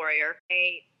myself a warrior.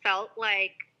 I felt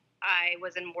like I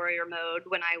was in warrior mode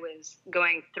when I was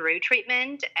going through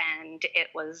treatment, and it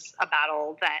was a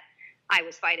battle that I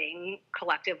was fighting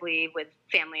collectively with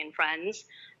family and friends.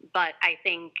 But I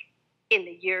think in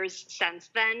the years since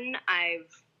then, I've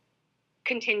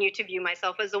continued to view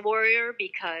myself as a warrior,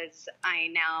 because I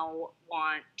now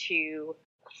want to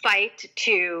fight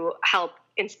to help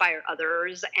inspire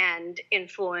others and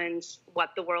influence what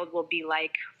the world will be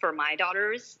like for my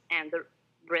daughters, and the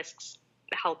risks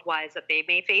health-wise that they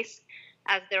may face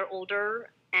as they're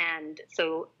older. And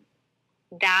so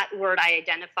that word I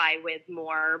identify with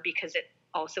more, because it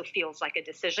also feels like a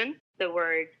decision. The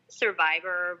word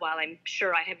survivor, while I'm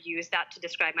sure I have used that to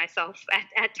describe myself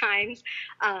at times,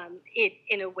 it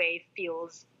in a way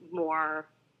feels more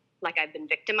like I've been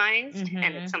victimized,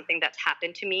 and it's something that's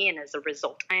happened to me, and as a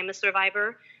result I am a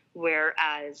survivor.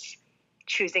 Whereas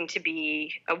choosing to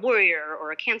be a warrior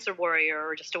or a cancer warrior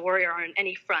or just a warrior on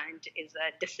any front is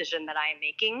a decision that I am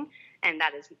making, and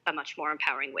that is a much more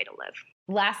empowering way to live.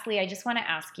 Lastly, I just want to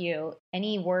ask you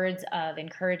any words of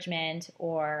encouragement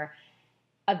or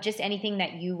of just anything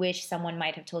that you wish someone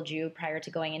might have told you prior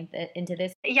to going into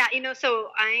this? Yeah, so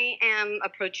I am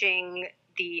approaching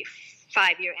the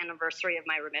 5-year anniversary of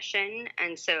my remission,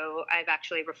 and so I've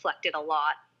actually reflected a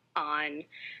lot on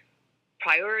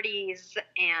priorities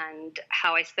and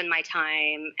how I spend my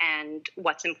time and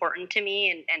what's important to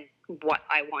me, and what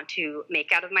I want to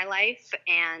make out of my life.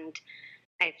 And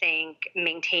I think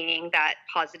maintaining that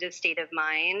positive state of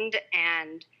mind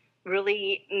and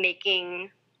really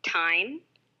making time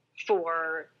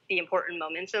for the important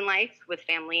moments in life with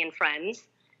family and friends,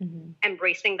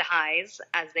 embracing the highs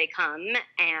as they come,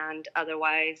 and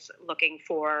otherwise looking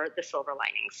for the silver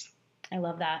linings. I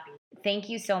love that. Thank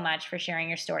you so much for sharing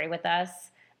your story with us.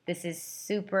 This is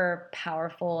super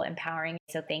powerful, empowering.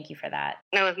 So thank you for that.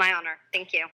 It was my honor.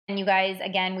 Thank you. And you guys,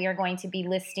 again, we are going to be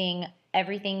listing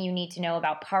everything you need to know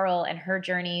about Parul and her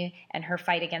journey and her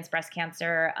fight against breast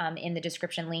cancer in the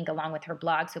description link along with her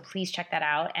blog. So please check that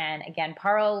out. And again,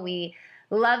 Parul, we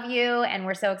love you and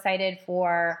we're so excited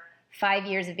for 5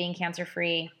 years of being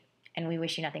cancer-free, and we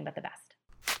wish you nothing but the best.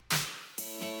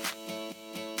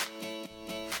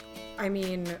 I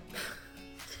mean,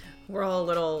 we're all a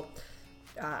little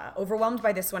overwhelmed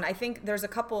by this one. I think there's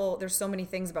so many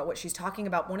things about what she's talking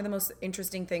about. One of the most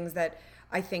interesting things that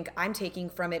I think I'm taking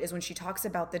from it is when she talks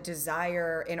about the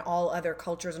desire in all other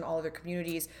cultures and all other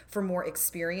communities for more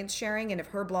experience sharing. And if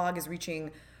her blog is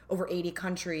reaching over 80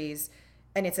 countries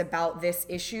and it's about this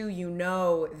issue, you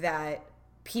know that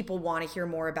people want to hear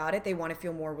more about it. They want to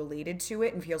feel more related to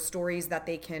it and feel stories that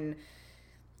they can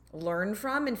learn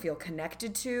from and feel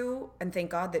connected to. And thank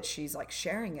God that she's like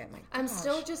sharing it. I'm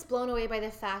still just blown away by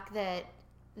the fact that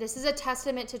this is a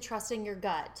testament to trusting your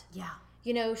gut. Yeah.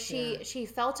 You know, she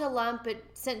felt a lump, but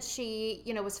since she,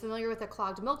 you know, was familiar with a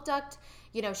clogged milk duct,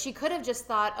 you know, she could have just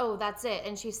thought, oh, that's it.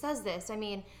 And she says this. I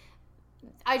mean,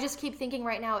 I just keep thinking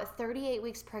right now, at 38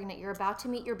 weeks pregnant, you're about to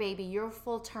meet your baby, you're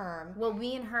full term. Well,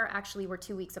 me and her actually were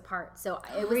 2 weeks apart. So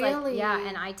it was Really? like, yeah,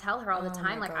 and I tell her all the Oh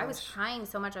time, my like, I was gosh. crying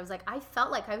so much. I was like, I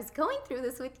felt like I was going through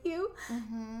this with you.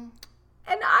 And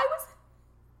I was...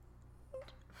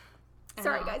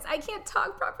 Sorry, guys, I can't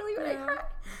talk properly when I cry.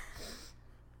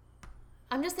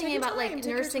 I'm just thinking your about time, like take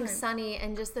your nursing time. Sunny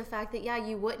and just the fact that, yeah,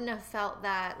 you wouldn't have felt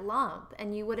that lump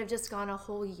and you would have just gone a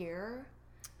whole year.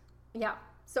 Yeah.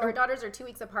 So our daughters are 2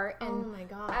 weeks apart. And Oh my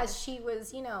gosh. as she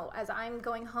was, you know, as I'm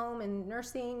going home and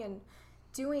nursing and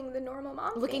doing the normal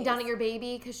mom Looking things. down at your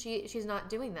baby because she's not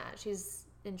doing that. She's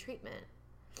in treatment.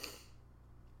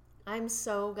 I'm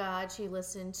so glad she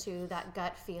listened to that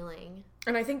gut feeling.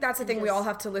 And I think that's the thing we all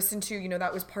have to listen to. You know,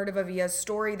 that was part of Avia's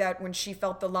story, that when she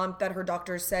felt the lump, that her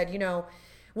doctors said, you know,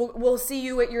 we'll see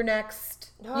you at your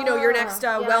next, your next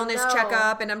wellness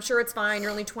checkup. And I'm sure it's fine.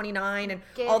 You're only 29 and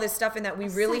all this stuff. And that we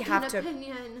really have to,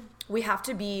 we have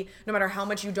to be, no matter how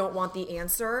much you don't want the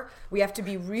answer, we have to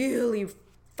be really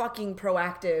fucking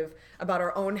proactive about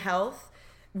our own health.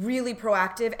 Really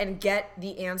proactive and get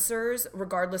the answers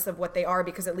regardless of what they are,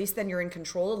 because at least then you're in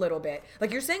control a little bit. Like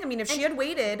you're saying, I mean, if she had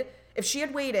waited,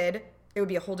 it would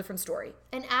be a whole different story.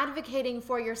 And advocating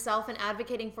for yourself and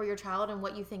advocating for your child and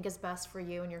what you think is best for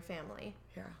you and your family.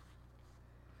 Yeah.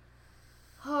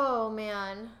 Oh,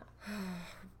 man.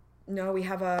 No, we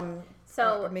have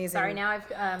So amazing. sorry, now I've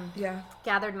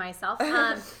gathered myself.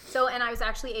 And I was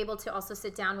actually able to also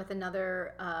sit down with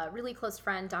another really close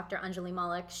friend, Dr. Anjali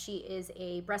Malik. She is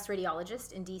a breast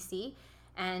radiologist in DC,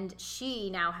 and she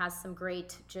now has some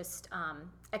great just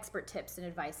expert tips and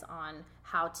advice on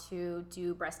how to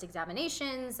do breast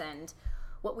examinations and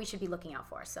what we should be looking out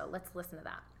for. So let's listen to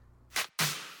that.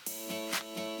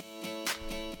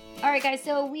 All right, guys,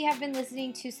 so we have been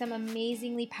listening to some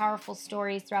amazingly powerful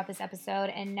stories throughout this episode,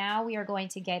 and now we are going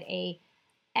to get a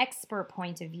expert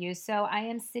point of view. So I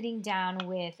am sitting down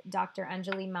with Dr.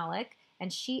 Anjali Malik,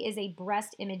 and she is a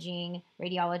breast imaging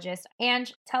radiologist.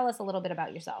 And tell us a little bit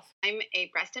about yourself. I'm a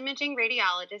breast imaging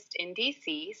radiologist in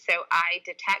DC, so I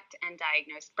detect and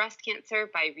diagnose breast cancer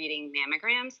by reading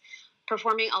mammograms,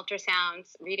 performing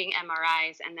ultrasounds, reading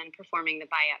MRIs, and then performing the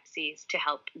biopsies to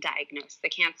help diagnose the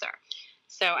cancer.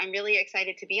 So I'm really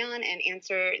excited to be on and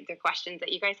answer the questions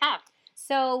that you guys have.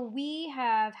 So we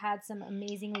have had some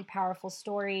amazingly powerful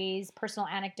stories, personal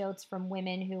anecdotes from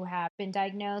women who have been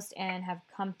diagnosed and have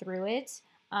come through it.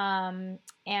 And,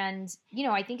 you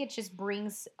know, I think it just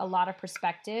brings a lot of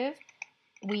perspective.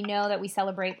 We know that we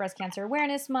celebrate Breast Cancer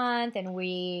Awareness Month and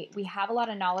we have a lot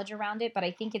of knowledge around it, but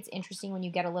I think it's interesting when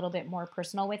you get a little bit more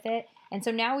personal with it. And so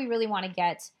now we really want to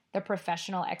get the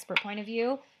professional expert point of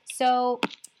view. So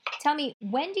tell me,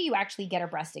 when do you actually get a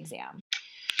breast exam?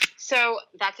 So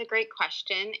that's a great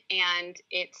question, and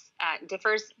it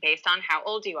differs based on how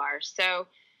old you are. So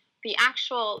the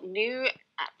actual new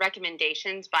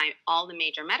recommendations by all the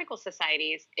major medical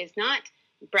societies is not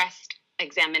breast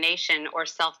examination or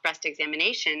self-breast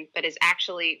examination, but is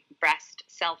actually breast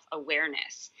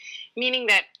self-awareness, meaning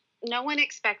that no one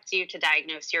expects you to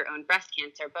diagnose your own breast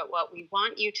cancer, but what we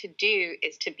want you to do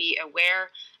is to be aware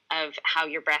of how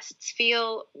your breasts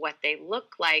feel, what they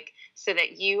look like, so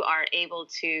that you are able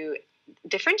to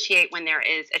differentiate when there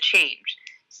is a change.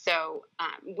 So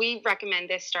we recommend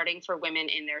this starting for women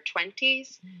in their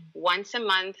 20s, once a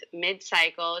month,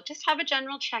 mid-cycle. Just have a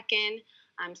general check-in,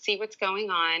 see what's going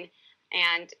on.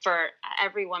 And for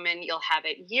every woman, you'll have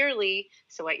it yearly.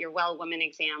 So at your well woman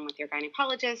exam with your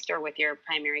gynecologist or with your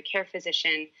primary care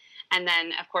physician. And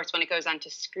then, of course, when it goes on to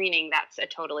screening, that's a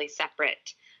totally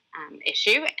separate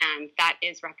issue. And that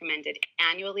is recommended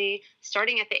annually,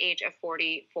 starting at the age of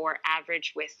 40 for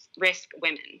average risk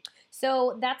women.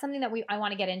 So that's something that I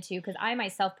want to get into, because I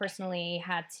myself personally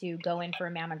had to go in for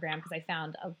a mammogram because I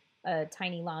found a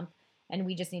tiny lump, and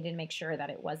we just needed to make sure that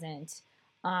it wasn't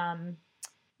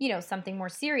something more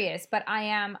serious. But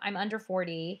I'm under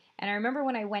 40, and I remember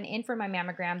when I went in for my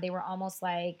mammogram, they were almost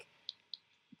like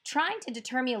trying to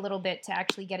deter me a little bit to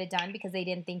actually get it done because they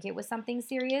didn't think it was something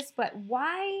serious. But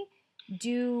why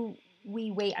do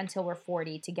we wait until we're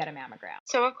 40 to get a mammogram?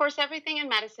 So, of course, everything in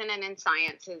medicine and in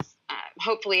science is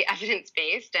hopefully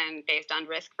evidence-based and based on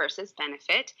risk versus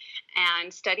benefit.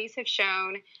 And studies have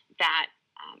shown that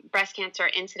breast cancer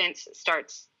incidence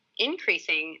starts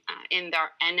increasing in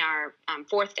our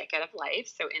fourth decade of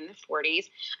life, so in the 40s,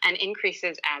 and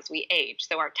increases as we age.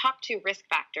 So our top two risk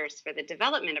factors for the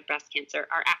development of breast cancer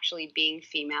are actually being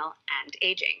female and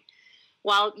aging.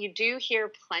 While you do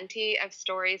hear plenty of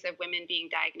stories of women being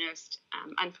diagnosed,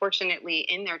 unfortunately,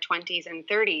 in their 20s and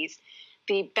 30s,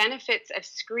 the benefits of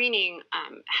screening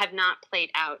have not played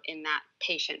out in that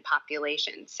patient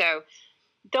population. So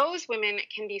those women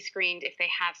can be screened if they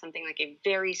have something like a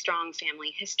very strong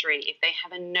family history, if they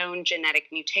have a known genetic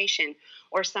mutation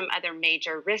or some other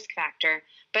major risk factor.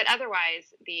 But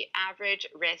otherwise, the average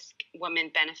risk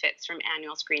woman benefits from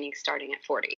annual screening starting at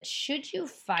 40. Should you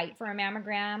fight for a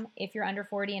mammogram if you're under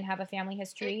 40 and have a family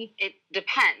history? It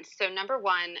depends. So number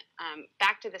one,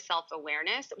 back to the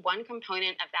self-awareness, one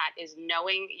component of that is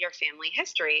knowing your family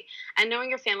history. And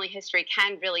knowing your family history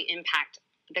can really impact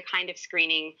the kind of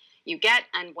screening you get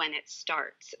and when it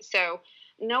starts. So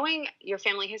knowing your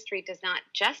family history does not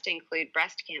just include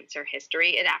breast cancer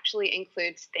history. It actually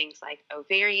includes things like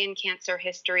ovarian cancer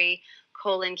history,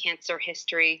 colon cancer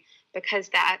history, because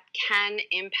that can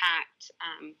impact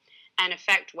and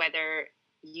affect whether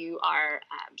you are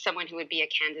someone who would be a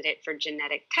candidate for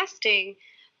genetic testing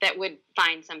that would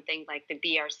find something like the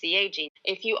BRCA gene.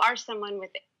 If you are someone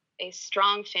with a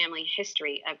strong family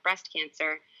history of breast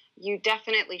cancer, you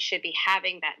definitely should be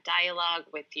having that dialogue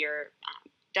with your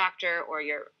doctor or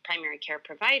your primary care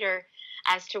provider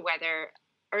as to whether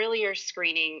earlier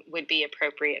screening would be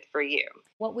appropriate for you.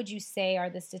 What would you say are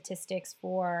the statistics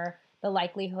for the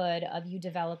likelihood of you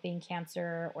developing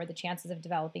cancer or the chances of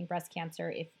developing breast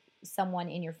cancer if someone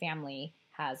in your family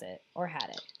has it or had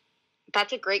it?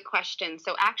 That's a great question.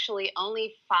 So actually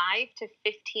only 5 to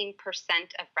 15%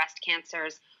 of breast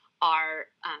cancers are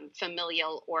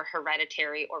familial or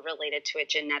hereditary or related to a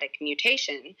genetic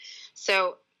mutation.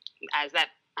 So as that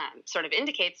sort of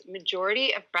indicates,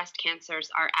 majority of breast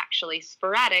cancers are actually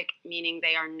sporadic, meaning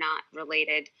they are not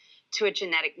related to a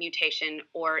genetic mutation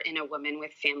or in a woman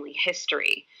with family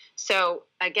history. So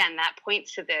again, that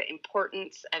points to the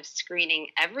importance of screening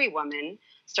every woman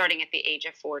starting at the age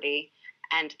of 40,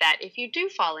 and that if you do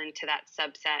fall into that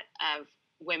subset of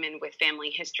women with family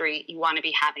history, you want to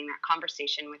be having that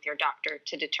conversation with your doctor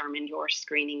to determine your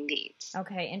screening needs.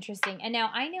 Okay, interesting. And now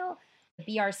I know the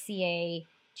BRCA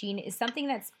gene is something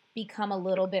that's become a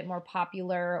little bit more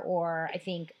popular, or I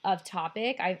think of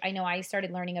topic. I know I started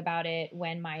learning about it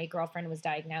when my girlfriend was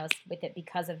diagnosed with it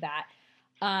because of that.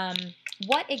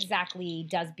 What exactly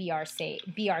does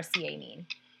BRCA mean?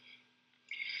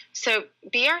 So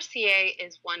BRCA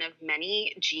is one of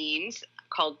many genes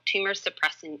called tumor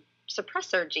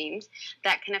suppressor genes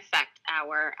that can affect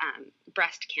our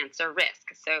breast cancer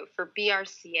risk. So for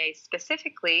BRCA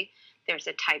specifically, there's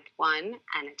a type 1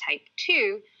 and a type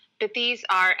 2, but these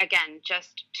are, again,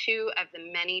 just two of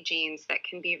the many genes that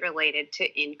can be related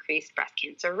to increased breast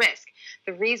cancer risk.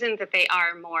 The reason that they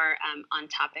are more on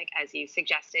topic, as you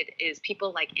suggested, is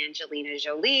people like Angelina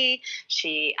Jolie.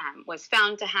 She was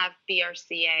found to have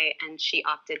BRCA, and she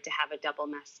opted to have a double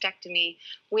mastectomy.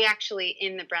 We actually,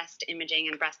 in the breast imaging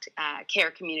and breast care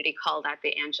community, call that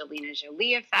the Angelina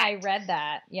Jolie effect. I read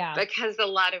that, yeah. Because a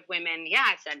lot of women,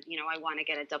 said, I want to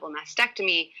get a double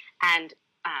mastectomy, and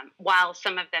while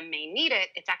some of them may need it,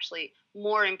 it's actually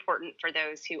more important for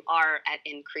those who are at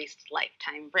increased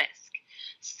lifetime risk.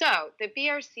 So the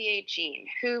BRCA gene,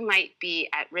 who might be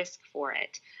at risk for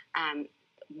it?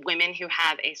 Women who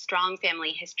have a strong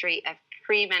family history of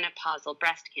premenopausal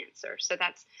breast cancer. So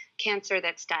that's cancer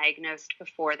that's diagnosed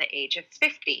before the age of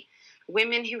 50.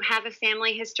 women who have a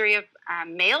family history of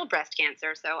male breast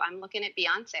cancer. So I'm looking at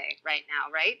Beyonce right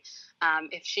now, right?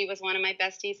 If she was one of my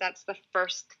besties, that's the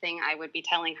first thing I would be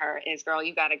telling her is, girl,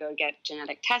 you got to go get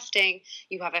genetic testing.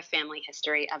 You have a family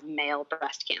history of male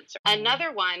breast cancer.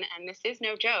 Another one, and this is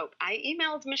no joke, I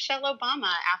emailed Michelle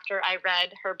Obama after I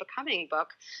read her Becoming book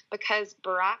because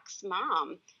Barack's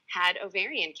mom had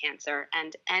ovarian cancer,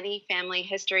 and any family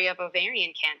history of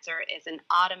ovarian cancer is an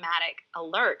automatic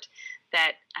alert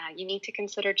that you need to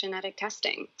consider genetic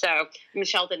testing. So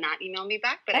Michelle did not email me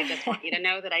back, but I just want you to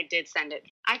know that I did send it.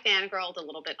 I fangirled a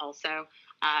little bit also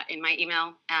in my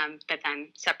email, but then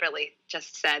separately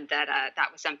just said that that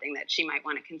was something that she might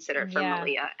want to consider for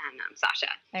Malia and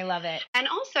Sasha. I love it. And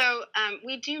also,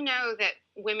 we do know that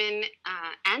women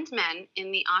and men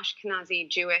in the Ashkenazi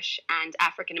Jewish and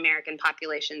African American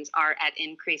populations are at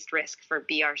increased risk for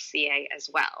BRCA as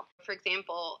well. For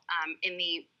example, in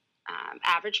the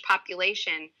average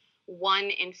population, 1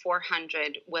 in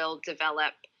 400 will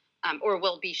develop or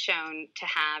will be shown to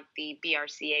have the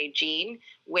BRCA gene,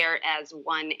 whereas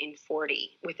 1 in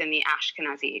 40 within the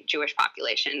Ashkenazi Jewish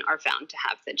population are found to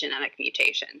have the genetic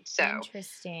mutation. So,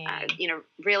 interesting.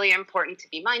 Really important to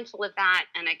be mindful of that.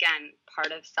 And again,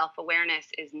 part of self-awareness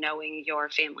is knowing your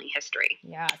family history.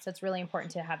 Yeah, so it's really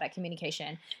important to have that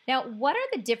communication. Now, what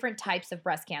are the different types of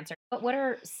breast cancer? What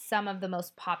are some of the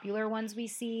most popular ones we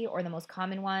see or the most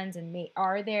common ones? And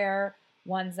are there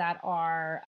ones that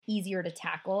are easier to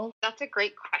tackle? That's a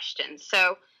great question.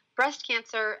 So breast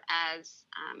cancer, as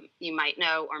you might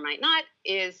know or might not,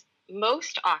 is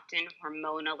most often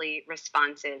hormonally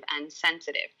responsive and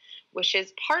sensitive, which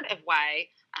is part of why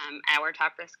our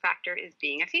top risk factor is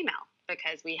being a female,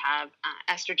 because we have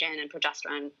estrogen and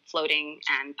progesterone floating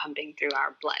and pumping through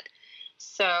our blood.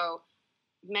 So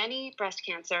many breast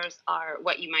cancers are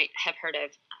what you might have heard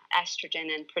of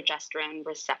estrogen and progesterone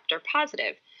receptor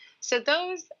positive. So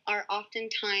those are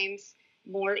oftentimes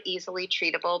more easily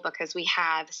treatable because we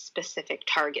have specific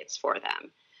targets for them.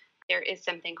 There is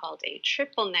something called a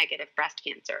triple negative breast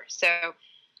cancer. So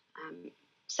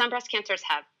some breast cancers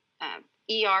have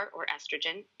ER or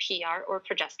estrogen, PR or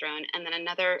progesterone, and then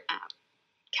another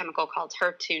chemical called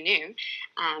HER2/neu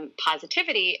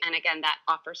positivity. And again, that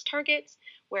offers targets,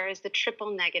 whereas the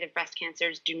triple negative breast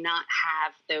cancers do not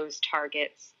have those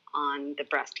targets on the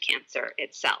breast cancer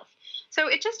itself. So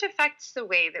it just affects the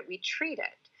way that we treat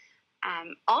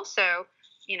it. Also,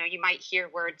 you might hear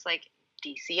words like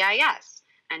DCIS,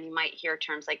 and you might hear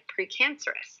terms like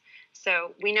precancerous.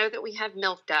 So we know that we have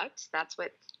milk ducts. That's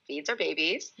what feeds our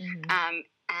babies. Mm-hmm.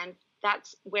 And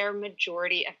that's where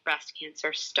majority of breast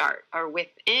cancers start, are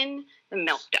within the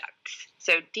milk ducts.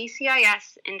 So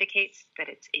DCIS indicates that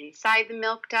it's inside the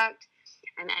milk duct,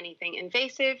 and anything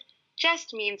invasive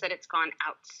just means that it's gone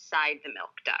outside the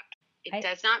milk duct. It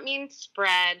does not mean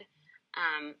spread.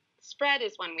 Spread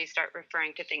is when we start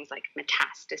referring to things like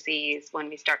metastases, when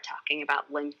we start talking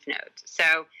about lymph nodes.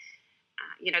 So,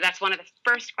 that's one of the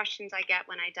first questions I get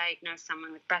when I diagnose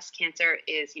someone with breast cancer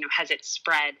is, has it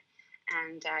spread?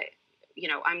 And,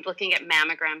 I'm looking at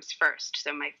mammograms first.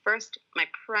 So my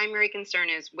primary concern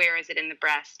is, where is it in the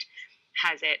breast?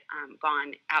 Has it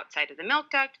gone outside of the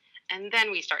milk duct? And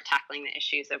then we start tackling the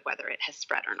issues of whether it has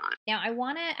spread or not. Now, I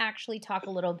want to actually talk a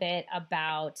little bit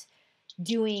about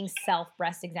doing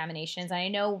self-breast examinations. I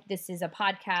know this is a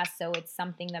podcast, so it's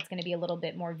something that's going to be a little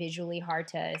bit more visually hard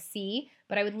to see,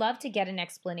 but I would love to get an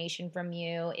explanation from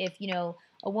you. If,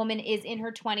 a woman is in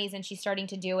her 20s and she's starting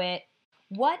to do it,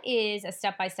 what is a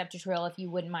step-by-step tutorial, if you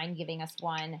wouldn't mind giving us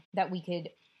one, that we could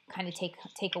kind of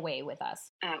take away with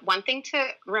us? One thing to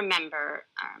remember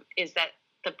is that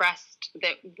the breast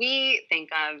that we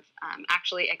think of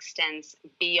actually extends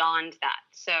beyond that.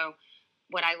 So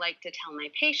what I like to tell my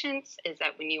patients is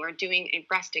that when you are doing a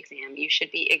breast exam, you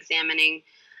should be examining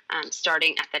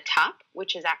starting at the top,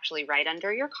 which is actually right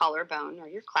under your collarbone or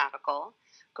your clavicle,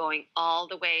 going all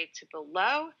the way to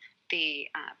below the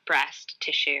breast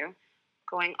tissue,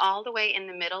 going all the way in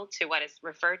the middle to what is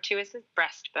referred to as the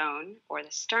breastbone or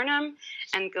the sternum,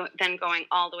 and then going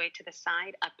all the way to the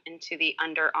side up into the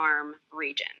underarm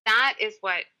region. That is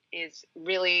what is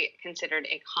really considered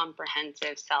a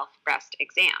comprehensive self-breast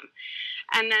exam.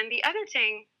 And then the other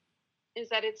thing is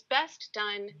that it's best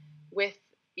done with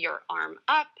your arm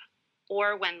up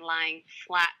or when lying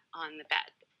flat on the bed.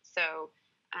 So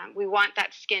we want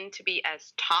that skin to be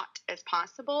as taut as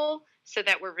possible so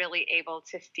that we're really able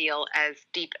to feel as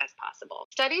deep as possible.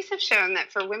 Studies have shown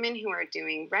that for women who are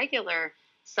doing regular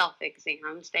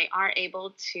self-exams, they are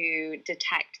able to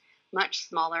detect much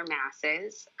smaller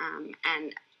masses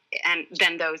and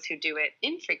than those who do it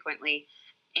infrequently.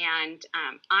 And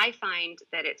I find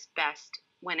that it's best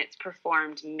when it's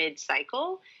performed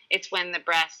mid-cycle. It's when the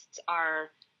breasts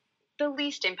are the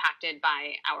least impacted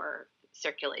by our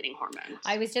circulating hormones.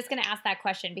 I was just going to ask that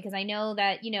question because I know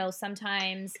that,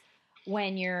 sometimes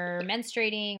when you're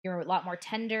menstruating, you're a lot more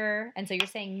tender. And so you're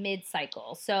saying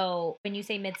mid-cycle. So when you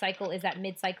say mid-cycle, is that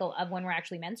mid-cycle of when we're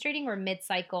actually menstruating or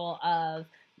mid-cycle of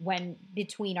when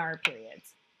between our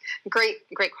periods? Great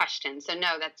question. So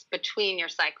no, that's between your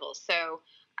cycles. So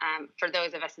for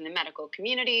those of us in the medical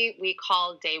community, we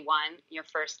call day one your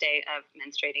first day of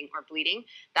menstruating or bleeding.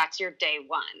 That's your day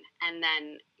one. And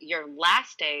then your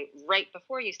last day, right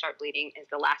before you start bleeding, is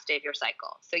the last day of your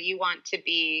cycle. So you want to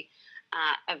be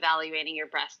evaluating your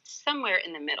breasts somewhere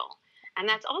in the middle. And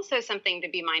that's also something to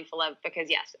be mindful of because,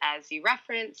 yes, as you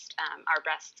referenced, our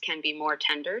breasts can be more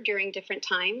tender during different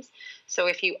times. So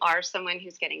if you are someone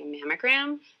who's getting a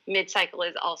mammogram, mid-cycle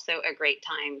is also a great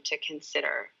time to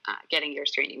consider getting your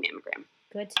screening mammogram.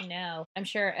 Good to know. I'm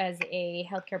sure as a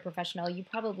healthcare professional, you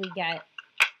probably get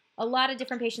a lot of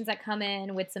different patients that come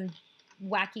in with some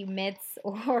wacky myths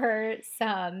or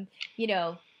some,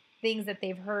 things that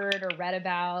they've heard or read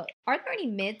about. Are there any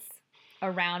myths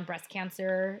around breast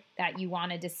cancer that you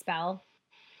want to dispel?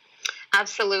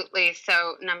 Absolutely.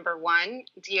 So number one,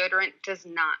 deodorant does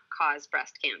not cause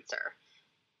breast cancer.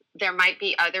 There might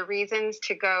be other reasons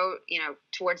to go,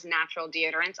 towards natural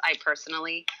deodorants. I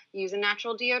personally use a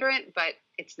natural deodorant, but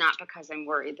it's not because I'm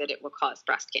worried that it will cause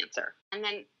breast cancer. And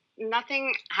then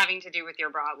nothing having to do with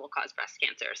your bra will cause breast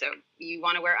cancer. So you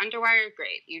want to wear underwire?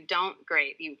 Great. You don't?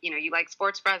 Great. You like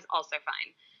sports bras? Also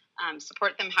fine.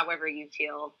 Support them however you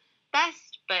feel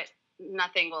best, but none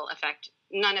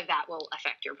of that will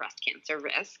affect your breast cancer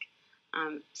risk.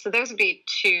 So those would be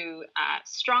two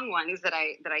strong ones that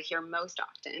I hear most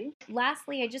often.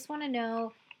 Lastly, I just want to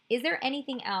know, is there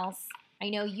anything else? I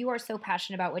know you are so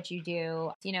passionate about what you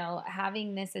do.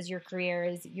 Having this as your career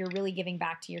is you're really giving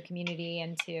back to your community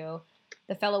and to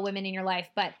the fellow women in your life.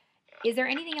 But is there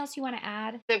anything else you want to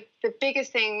add? The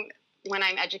biggest thing when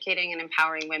I'm educating and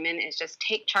empowering women is just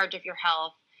take charge of your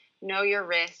health. Know your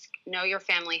risk, know your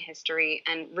family history,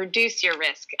 and reduce your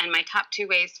risk. And my top two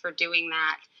ways for doing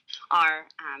that are,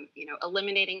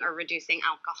 eliminating or reducing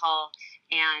alcohol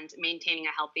and maintaining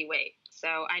a healthy weight.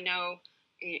 So I know,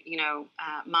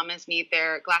 mamas need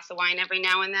their glass of wine every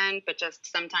now and then, but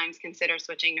just sometimes consider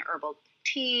switching to herbal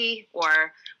tea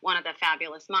or one of the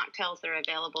fabulous mocktails that are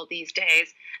available these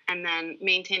days. And then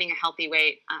maintaining a healthy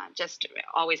weight just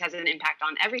always has an impact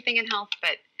on everything in health,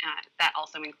 but that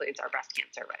also includes our breast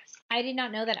cancer risk. I did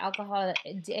not know that alcohol,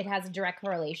 it has a direct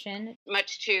correlation.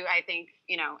 Much to, I think,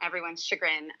 everyone's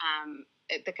chagrin,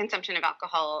 the consumption of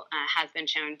alcohol has been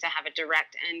shown to have a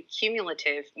direct and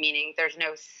cumulative, meaning there's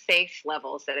no safe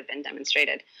levels that have been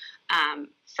demonstrated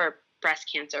for breast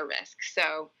cancer risk.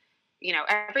 So,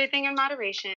 everything in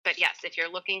moderation. But yes, if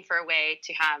you're looking for a way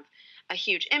to have a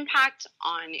huge impact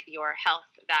on your health,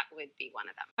 that would be one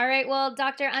of them. All right. Well,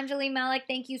 Dr. Anjali Malik,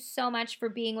 thank you so much for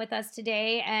being with us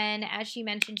today. And as she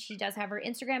mentioned, she does have her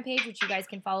Instagram page, which you guys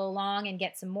can follow along and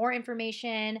get some more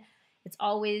information. It's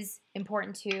always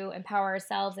important to empower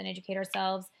ourselves and educate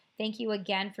ourselves. Thank you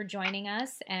again for joining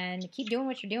us and keep doing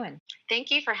what you're doing.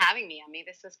 Thank you for having me, Emmy.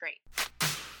 This was great.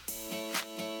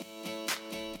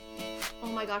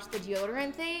 Oh my gosh, the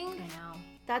deodorant thing? I know.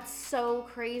 That's so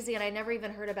crazy, and I never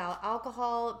even heard about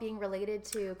alcohol being related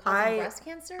to causing breast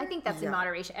cancer. I think that's in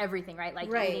moderation, everything, right? Like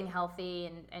eating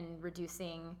healthy and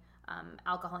reducing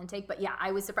alcohol intake. But yeah,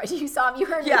 I was surprised you saw me. You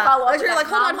heard me follow up. You're like,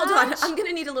 hold on. I'm going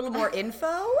to need a little more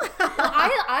info.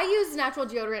 I use natural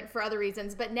deodorant for other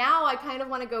reasons, but now I kind of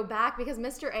want to go back because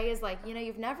Mr. A is like,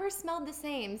 you've never smelled the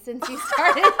same since you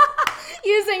started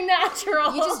using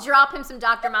natural. You just drop him some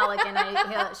Dr. Malik and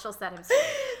she'll set him straight.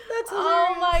 That's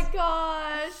hilarious. Oh my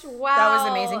gosh. Wow. That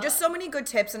was amazing. Just so many good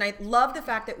tips. And I love the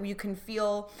fact that you can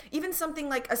feel even something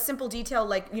like a simple detail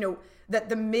like, that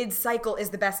the mid-cycle is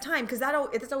the best time, because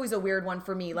it's always a weird one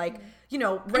for me. Like,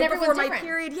 right before my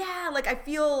period, like I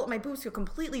feel my boobs feel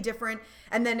completely different,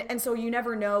 and so you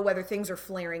never know whether things are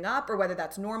flaring up or whether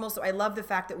that's normal. So I love the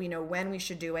fact that we know when we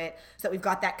should do it, so that we've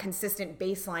got that consistent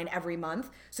baseline every month.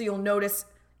 So you'll notice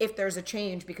if there's a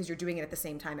change because you're doing it at the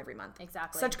same time every month.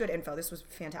 Exactly. Such good info. This was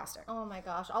fantastic. Oh my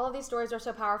gosh. All of these stories are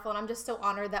so powerful, and I'm just so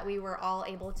honored that we were all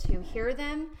able to hear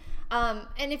them.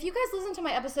 And if you guys listen to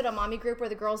my episode on Mommy Group where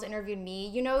the girls interviewed me,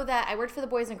 you know that I worked for the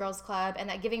Boys and Girls Club and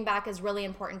that giving back is really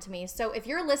important to me. So if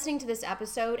you're listening to this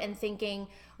episode and thinking,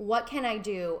 what can I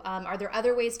do? Are there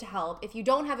other ways to help? If you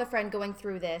don't have a friend going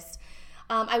through this,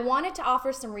 I wanted to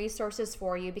offer some resources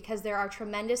for you because there are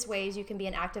tremendous ways you can be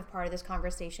an active part of this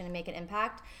conversation and make an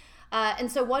impact.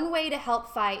 And so one way to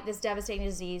help fight this devastating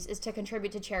disease is to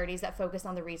contribute to charities that focus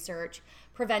on the research,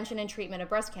 prevention, and treatment of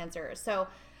breast cancer. So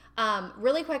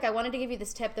really quick, I wanted to give you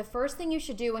this tip. The first thing you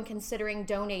should do when considering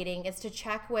donating is to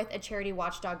check with a charity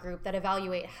watchdog group that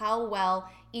evaluate how well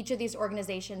each of these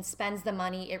organizations spends the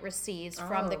money it receives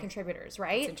from the contributors,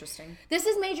 right? That's interesting. This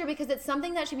is major because it's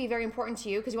something that should be very important to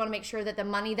you, because you want to make sure that the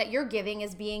money that you're giving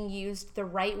is being used the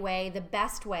right way, the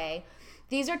best way.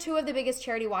 These are two of the biggest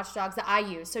charity watchdogs that I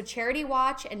use. So Charity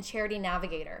Watch and Charity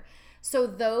Navigator. So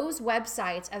those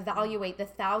websites evaluate the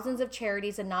thousands of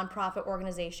charities and nonprofit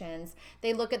organizations.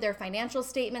 They look at their financial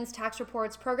statements, tax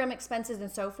reports, program expenses,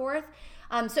 and so forth.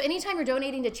 So anytime you're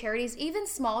donating to charities, even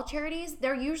small charities,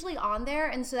 they're usually on there.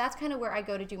 And so that's kind of where I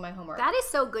go to do my homework. That is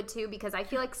so good too, because I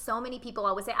feel like so many people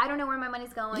always say, I don't know where my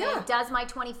money's going. Does my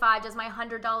 $25, does my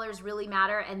 $100 really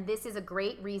matter? And this is a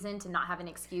great reason to not have an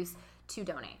excuse to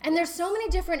donate. And there's so many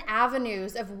different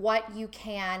avenues of what you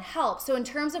can help. So in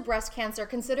terms of breast cancer,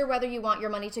 consider whether you want your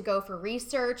money to go for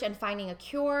research and finding a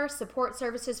cure, support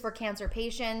services for cancer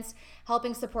patients,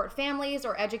 helping support families,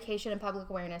 or education and public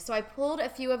awareness. So I pulled a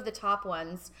few of the top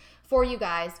ones for you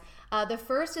guys. The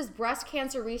first is Breast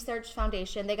Cancer Research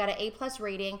Foundation. They got an A+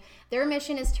 rating. Their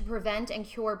mission is to prevent and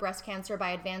cure breast cancer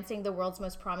by advancing the world's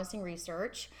most promising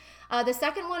research. The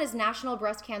second one is National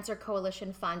Breast Cancer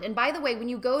Coalition Fund. And by the way, when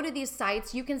you go to these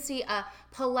sites, you can see a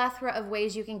plethora of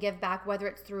ways you can give back, whether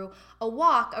it's through a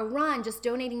walk, a run, just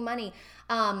donating money.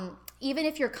 Even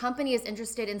if your company is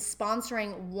interested in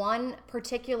sponsoring one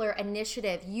particular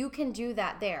initiative, you can do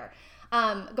that there.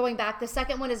 Going back, the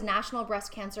second one is National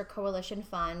Breast Cancer Coalition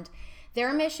Fund.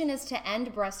 Their mission is to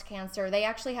end breast cancer. They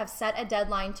actually have set a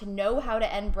deadline to know how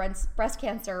to end breast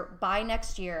cancer by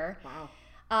next year. Wow.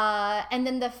 And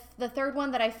then the third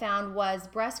one that I found was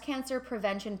Breast Cancer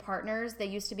Prevention Partners. They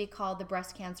used to be called the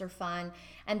Breast Cancer Fund,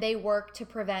 and they work to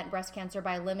prevent breast cancer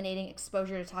by eliminating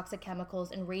exposure to toxic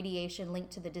chemicals and radiation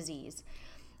linked to the disease.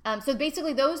 So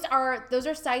basically, those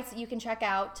are sites that you can check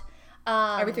out.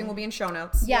 Everything will be in show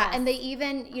notes. Yeah, and they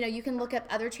even, you can look up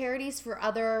other charities for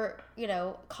other,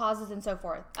 causes and so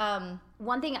forth.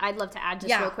 One thing I'd love to add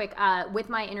just real quick, with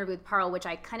my interview with Parle, which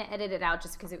I kind of edited out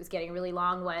just because it was getting really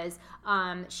long, was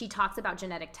she talks about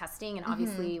genetic testing, and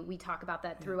obviously we talk about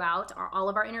that throughout all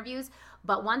of our interviews.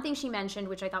 But one thing she mentioned,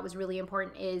 which I thought was really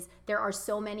important, is there are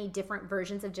so many different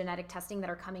versions of genetic testing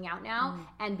that are coming out now.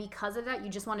 And because of that, you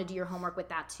just want to do your homework with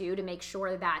that too, to make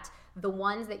sure that the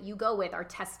ones that you go with are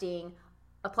testing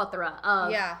a plethora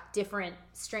of different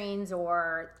strains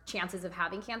or chances of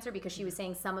having cancer, because she was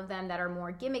saying some of them that are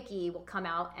more gimmicky will come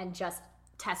out and just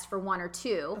test for one or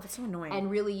two. Oh, that's so annoying.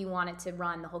 And really you want it to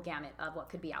run the whole gamut of what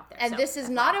could be out there. And this is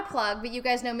not a plug, but you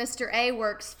guys know Mr. A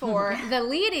works for the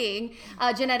leading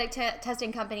genetic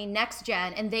testing company,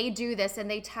 NextGen, and they do this, and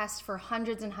they test for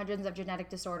hundreds and hundreds of genetic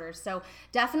disorders. So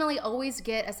definitely always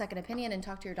get a second opinion and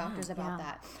talk to your doctors about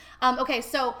that. Okay,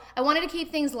 so I wanted to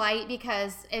keep things light,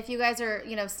 because if you guys are,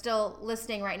 still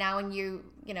listening right now and you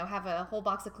have a whole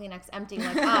box of Kleenex empty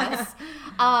like us.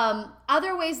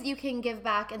 Other ways that you can give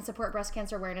back and support breast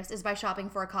cancer awareness is by shopping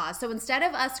for a cause. So instead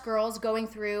of us girls going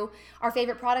through our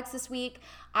favorite products this week,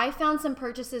 I found some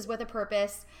purchases with a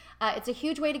purpose. It's a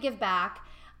huge way to give back.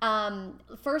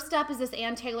 First up is this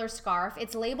Ann Taylor scarf.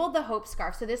 It's labeled the Hope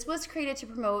Scarf. So this was created to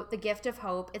promote the gift of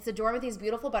hope. It's adorned with these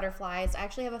beautiful butterflies. I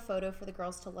actually have a photo for the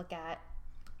girls to look at.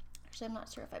 Actually, I'm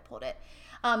not sure if I pulled it.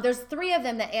 There's 3 of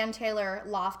them that Ann Taylor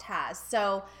Loft has.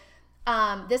 So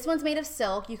this one's made of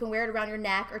silk. You can wear it around your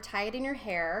neck or tie it in your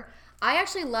hair. I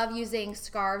actually love using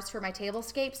scarves for my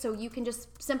tablescape, so you can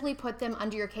just simply put them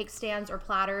under your cake stands or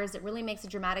platters. It really makes a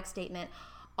dramatic statement.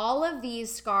 All of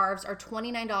these scarves are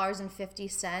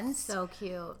 $29.50. So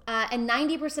cute. And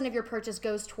 90% of your purchase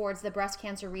goes towards the Breast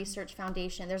Cancer Research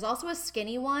Foundation. There's also a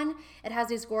skinny one. It has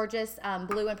these gorgeous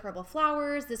blue and purple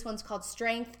flowers. This one's called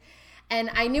Strength. And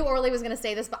I knew Orly was going to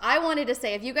say this, but I wanted to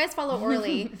say, if you guys follow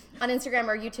Orly on Instagram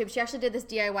or YouTube, she actually did this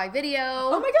DIY video.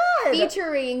 Oh my God.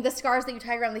 Featuring the scarves that you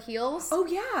tie around the heels. Oh,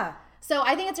 yeah. So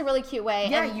I think it's a really cute way.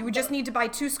 Yeah, you would just need to buy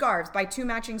 2 scarves, buy 2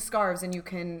 matching scarves, and you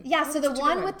can... Yeah, so the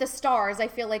one with the stars, I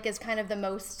feel like, is kind of the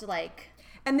most,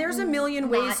 And there's a million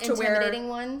ways to wear... intimidating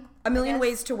one. A million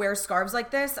ways to wear scarves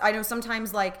like this. I know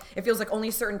sometimes, it feels like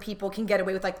only certain people can get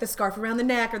away with, the scarf around the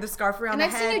neck or the scarf around the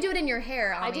head. And I've seen you do it in your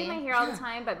hair, Ami. I do my hair all the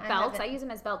time, but belts, I use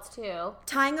them as belts too.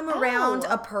 Tying them around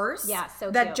a purse. Yeah, so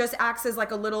that cute. just acts as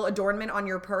a little adornment on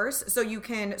your purse, so you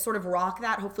can sort of rock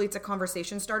that. Hopefully it's a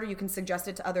conversation starter. You can suggest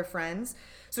it to other friends.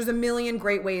 So there's a million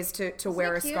great ways to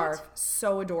wear a scarf.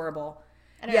 So adorable.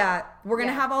 Yeah, we're going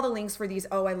to have all the links for these.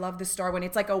 Oh, I love the star one.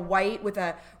 It's like a white with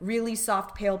a really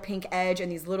soft pale pink edge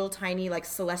and these little tiny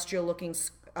celestial looking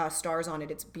stars on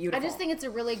it. It's beautiful. I just think it's a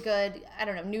really good, I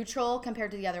don't know, neutral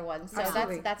compared to the other ones. So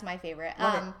Absolutely. that's my favorite.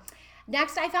 Love it.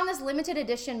 Next, I found this limited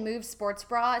edition Move sports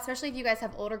bra, especially if you guys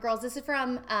have older girls. This is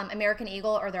from American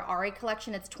Eagle or their Ari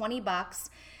collection. It's $20.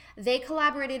 They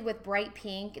collaborated with Bright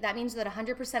Pink. That means that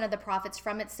 100% of the profits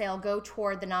from its sale go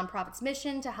toward the nonprofit's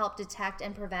mission to help detect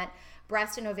and prevent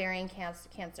breast and ovarian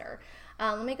cancer.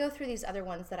 Let me go through these other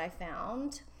ones that I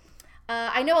found.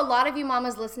 I know a lot of you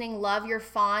mamas listening love your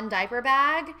Fawn diaper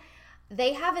bag.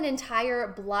 They have an entire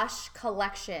blush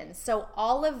collection. So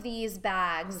all of these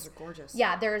bags. Those are gorgeous.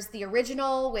 Yeah, there's the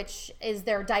original, which is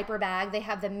their diaper bag. They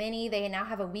have the mini. They now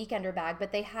have a weekender bag,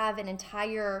 but they have an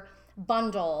entire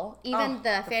bundle, even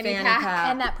the fanny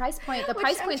pack. And that price point, the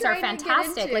price points are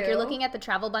fantastic. Like you're looking at the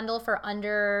travel bundle for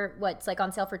under what's like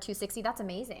on sale for $260. That's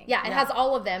amazing. Yeah, it has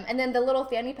all of them. And then the little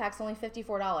fanny pack's only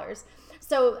 $54.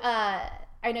 So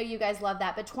I know you guys love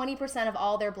that, but 20% of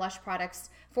all their blush products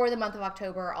for the month of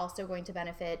October are also going to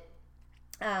benefit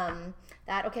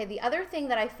that. Okay, the other thing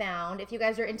that I found, if you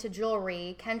guys are into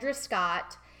jewelry, Kendra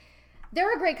Scott,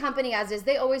 they're a great company as is.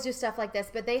 They always do stuff like this,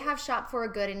 but they have Shop for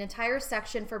a Good, an entire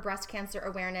section for breast cancer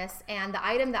awareness. And the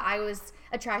item that I was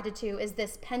attracted to is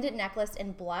this pendant necklace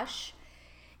in blush.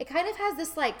 It kind of has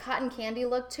this like cotton candy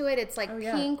look to it. It's like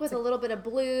pink with a little bit of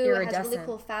blue. It has really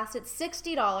cool facets.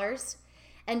 $60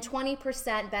 and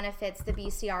 20% benefits the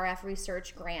BCRF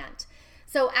research grant.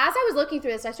 So as I was looking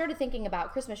through this, I started thinking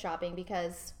about Christmas shopping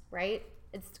because, right?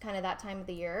 It's kind of that time of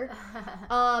the year.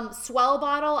 Swell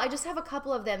bottle. I just have a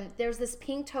couple of them. There's this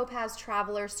pink Topaz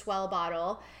Traveler Swell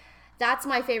bottle. That's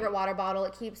my favorite water bottle.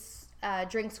 It keeps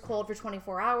drinks cold for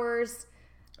 24 hours.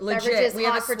 Legit. Beverages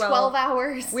hot for 12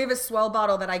 hours. We have a Swell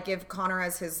bottle that I give Connor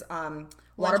as his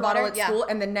water bottle at school.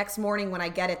 And the next morning when I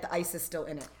get it, the ice is still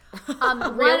in it.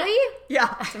 Really?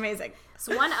 Yeah, it's amazing.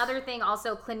 So one other thing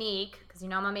also, Clinique, because you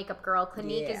know I'm a makeup girl,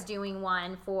 Clinique is doing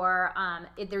one for,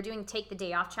 they're doing Take the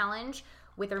Day Off Challenge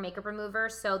with their makeup remover.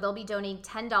 So they'll be donating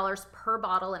 $10 per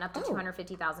bottle and up to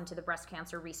 $250,000 to the Breast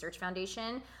Cancer Research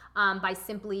Foundation by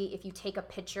simply if you take a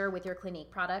picture with your Clinique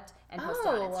product and post it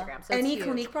on Instagram. So any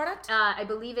Clinique product? I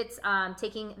believe it's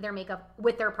taking their makeup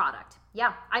with their product.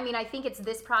 Yeah, I mean, I think it's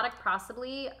this product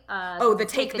possibly. The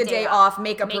Take the Day Off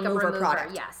makeup remover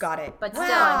product. Yes, got it. But still,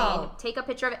 I mean, take a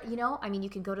picture of it. You know, I mean, you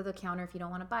can go to the counter if you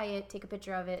don't want to buy it. Take a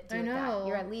picture of it. Do that.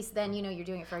 You're at least then you know you're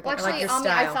doing it for a good. Well, actually,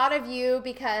 I thought of you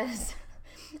because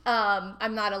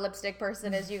I'm not a lipstick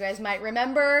person, as you guys might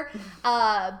remember.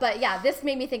 But yeah, this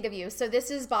made me think of you. So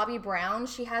this is Bobbi Brown.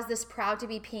 She has this Proud to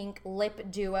be Pink lip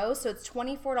duo. So it's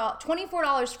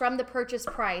 $24 from the purchase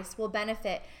price will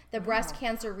benefit the Breast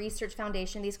Cancer Research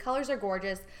Foundation. These colors are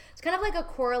gorgeous. It's kind of like a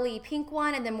corally pink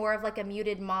one and then more of like a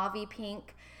muted mauve-y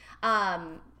pink.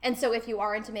 And so if you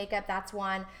are into makeup, that's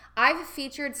one. I've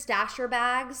featured stasher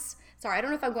bags. Sorry, I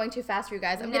don't know if I'm going too fast for you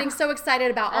guys. I'm getting so excited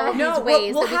about all of these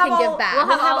ways that we can give back.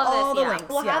 We'll have all the links.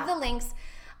 We'll have the links.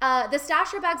 The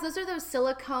stasher bags, those are those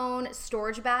silicone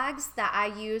storage bags that I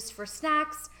use for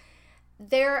snacks.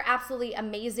 They're absolutely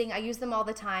amazing. I use them all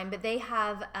the time, but they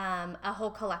have a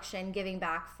whole collection giving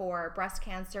back for breast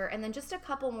cancer. And then just a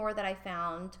couple more that I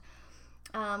found.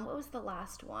 What was the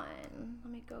last one?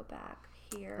 Let me go back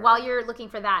here. While you're looking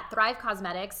for that, Thrive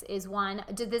Cosmetics is one.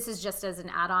 This is just as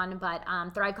an add-on, but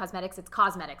Thrive Cosmetics, it's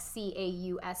cosmetics,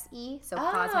 C-A-U-S-E, so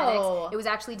cosmetics. It was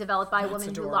actually developed by a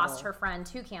woman who lost her friend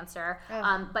to cancer.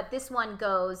 But this one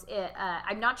goes,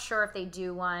 I'm not sure if they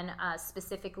do one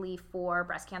specifically for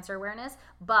breast cancer awareness,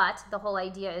 but the whole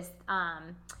idea is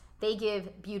they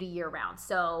give beauty year-round.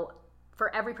 So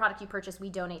for every product you purchase, we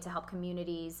donate to help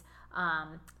communities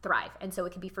thrive, and so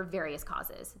it can be for various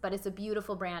causes, but it's a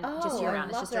beautiful brand just year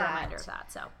round. It's just a reminder of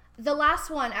that. So the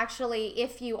last one, actually,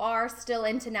 if you are still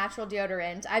into natural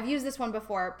deodorant, I've used this one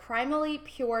before, Primally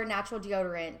Pure Natural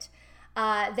Deodorant.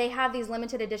 They have these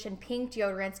limited edition pink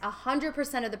deodorants.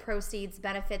 100% of the proceeds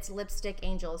benefits Lipstick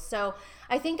Angels. So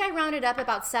I think I rounded up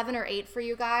about 7 or 8 for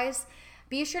you guys.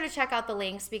 Be sure to check out the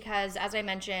links because, as I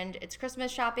mentioned, it's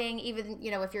Christmas shopping, even,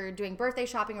 you know, if you're doing birthday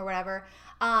shopping or whatever.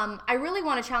 I really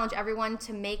want to challenge everyone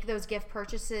to make those gift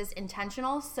purchases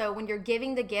intentional. So when you're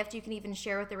giving the gift, you can even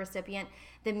share with the recipient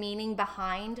the meaning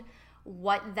behind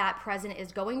what that present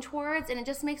is going towards, and it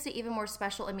just makes it even more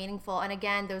special and meaningful. And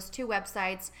again, those 2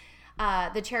 websites,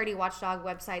 the Charity Watchdog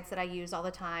websites that I use all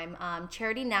the time,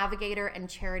 Charity Navigator and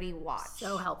Charity Watch.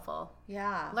 So helpful.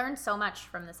 Yeah. Learned so much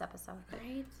from this episode.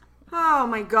 Right? Oh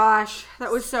my gosh, that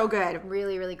was so good.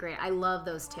 Really, really great. I love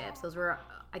those tips. Those were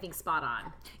I think, spot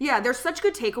on. Yeah, there's such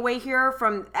good takeaway here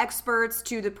from experts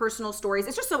to the personal stories.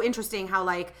 It's just so interesting how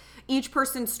like each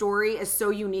person's story is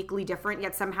so uniquely different,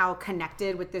 yet somehow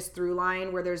connected with this through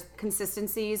line where there's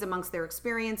consistencies amongst their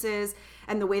experiences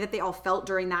and the way that they all felt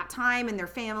during that time and their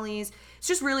families. It's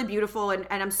just really beautiful, and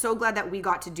I'm so glad that we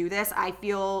got to do this. I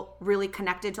feel really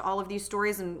connected to all of these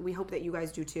stories, and we hope that you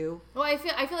guys do too. Well, I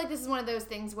feel like this is one of those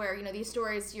things where, you know, these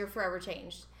stories, you're forever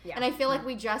changed. Yeah. And I feel like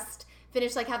we just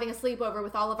finished like having a sleepover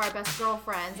with all of our best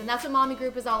girlfriends, and that's what Mommy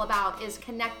Group is all about, is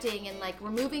connecting and like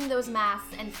removing those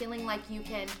masks and feeling like you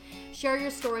can share your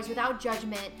stories without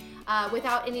judgment,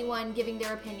 without anyone giving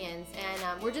their opinions.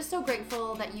 And we're just so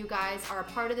grateful that you guys are a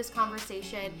part of this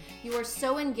conversation. You are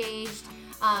so engaged.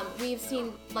 We've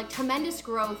seen like tremendous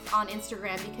growth on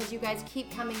Instagram because you guys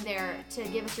keep coming there to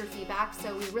give us your feedback,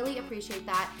 so we really appreciate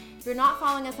that. If you're not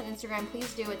following us on Instagram,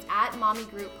 please do. It's at Mommy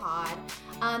Group Pod.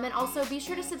 And also be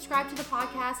sure to subscribe to the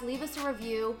podcast. Leave us a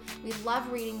review. We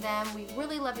love reading them. We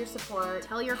really love your support.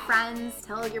 Tell your friends,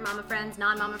 tell your mama friends,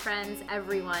 non-mama friends,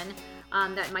 everyone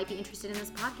that might be interested in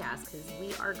this podcast, because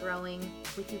we are growing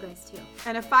with you guys too.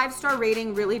 And a 5-star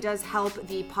rating really does help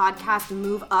the podcast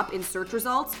move up in search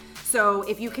results. So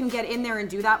if you can get in there and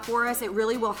do that for us, it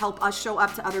really will help us show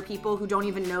up to other people who don't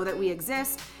even know that we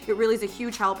exist. It really is a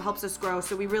huge help, helps us grow.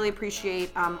 So we really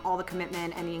appreciate all the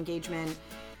commitment and the engagement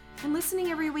and listening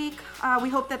every week. We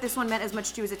hope that this one meant as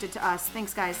much to you as it did to us.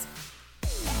 Thanks, guys.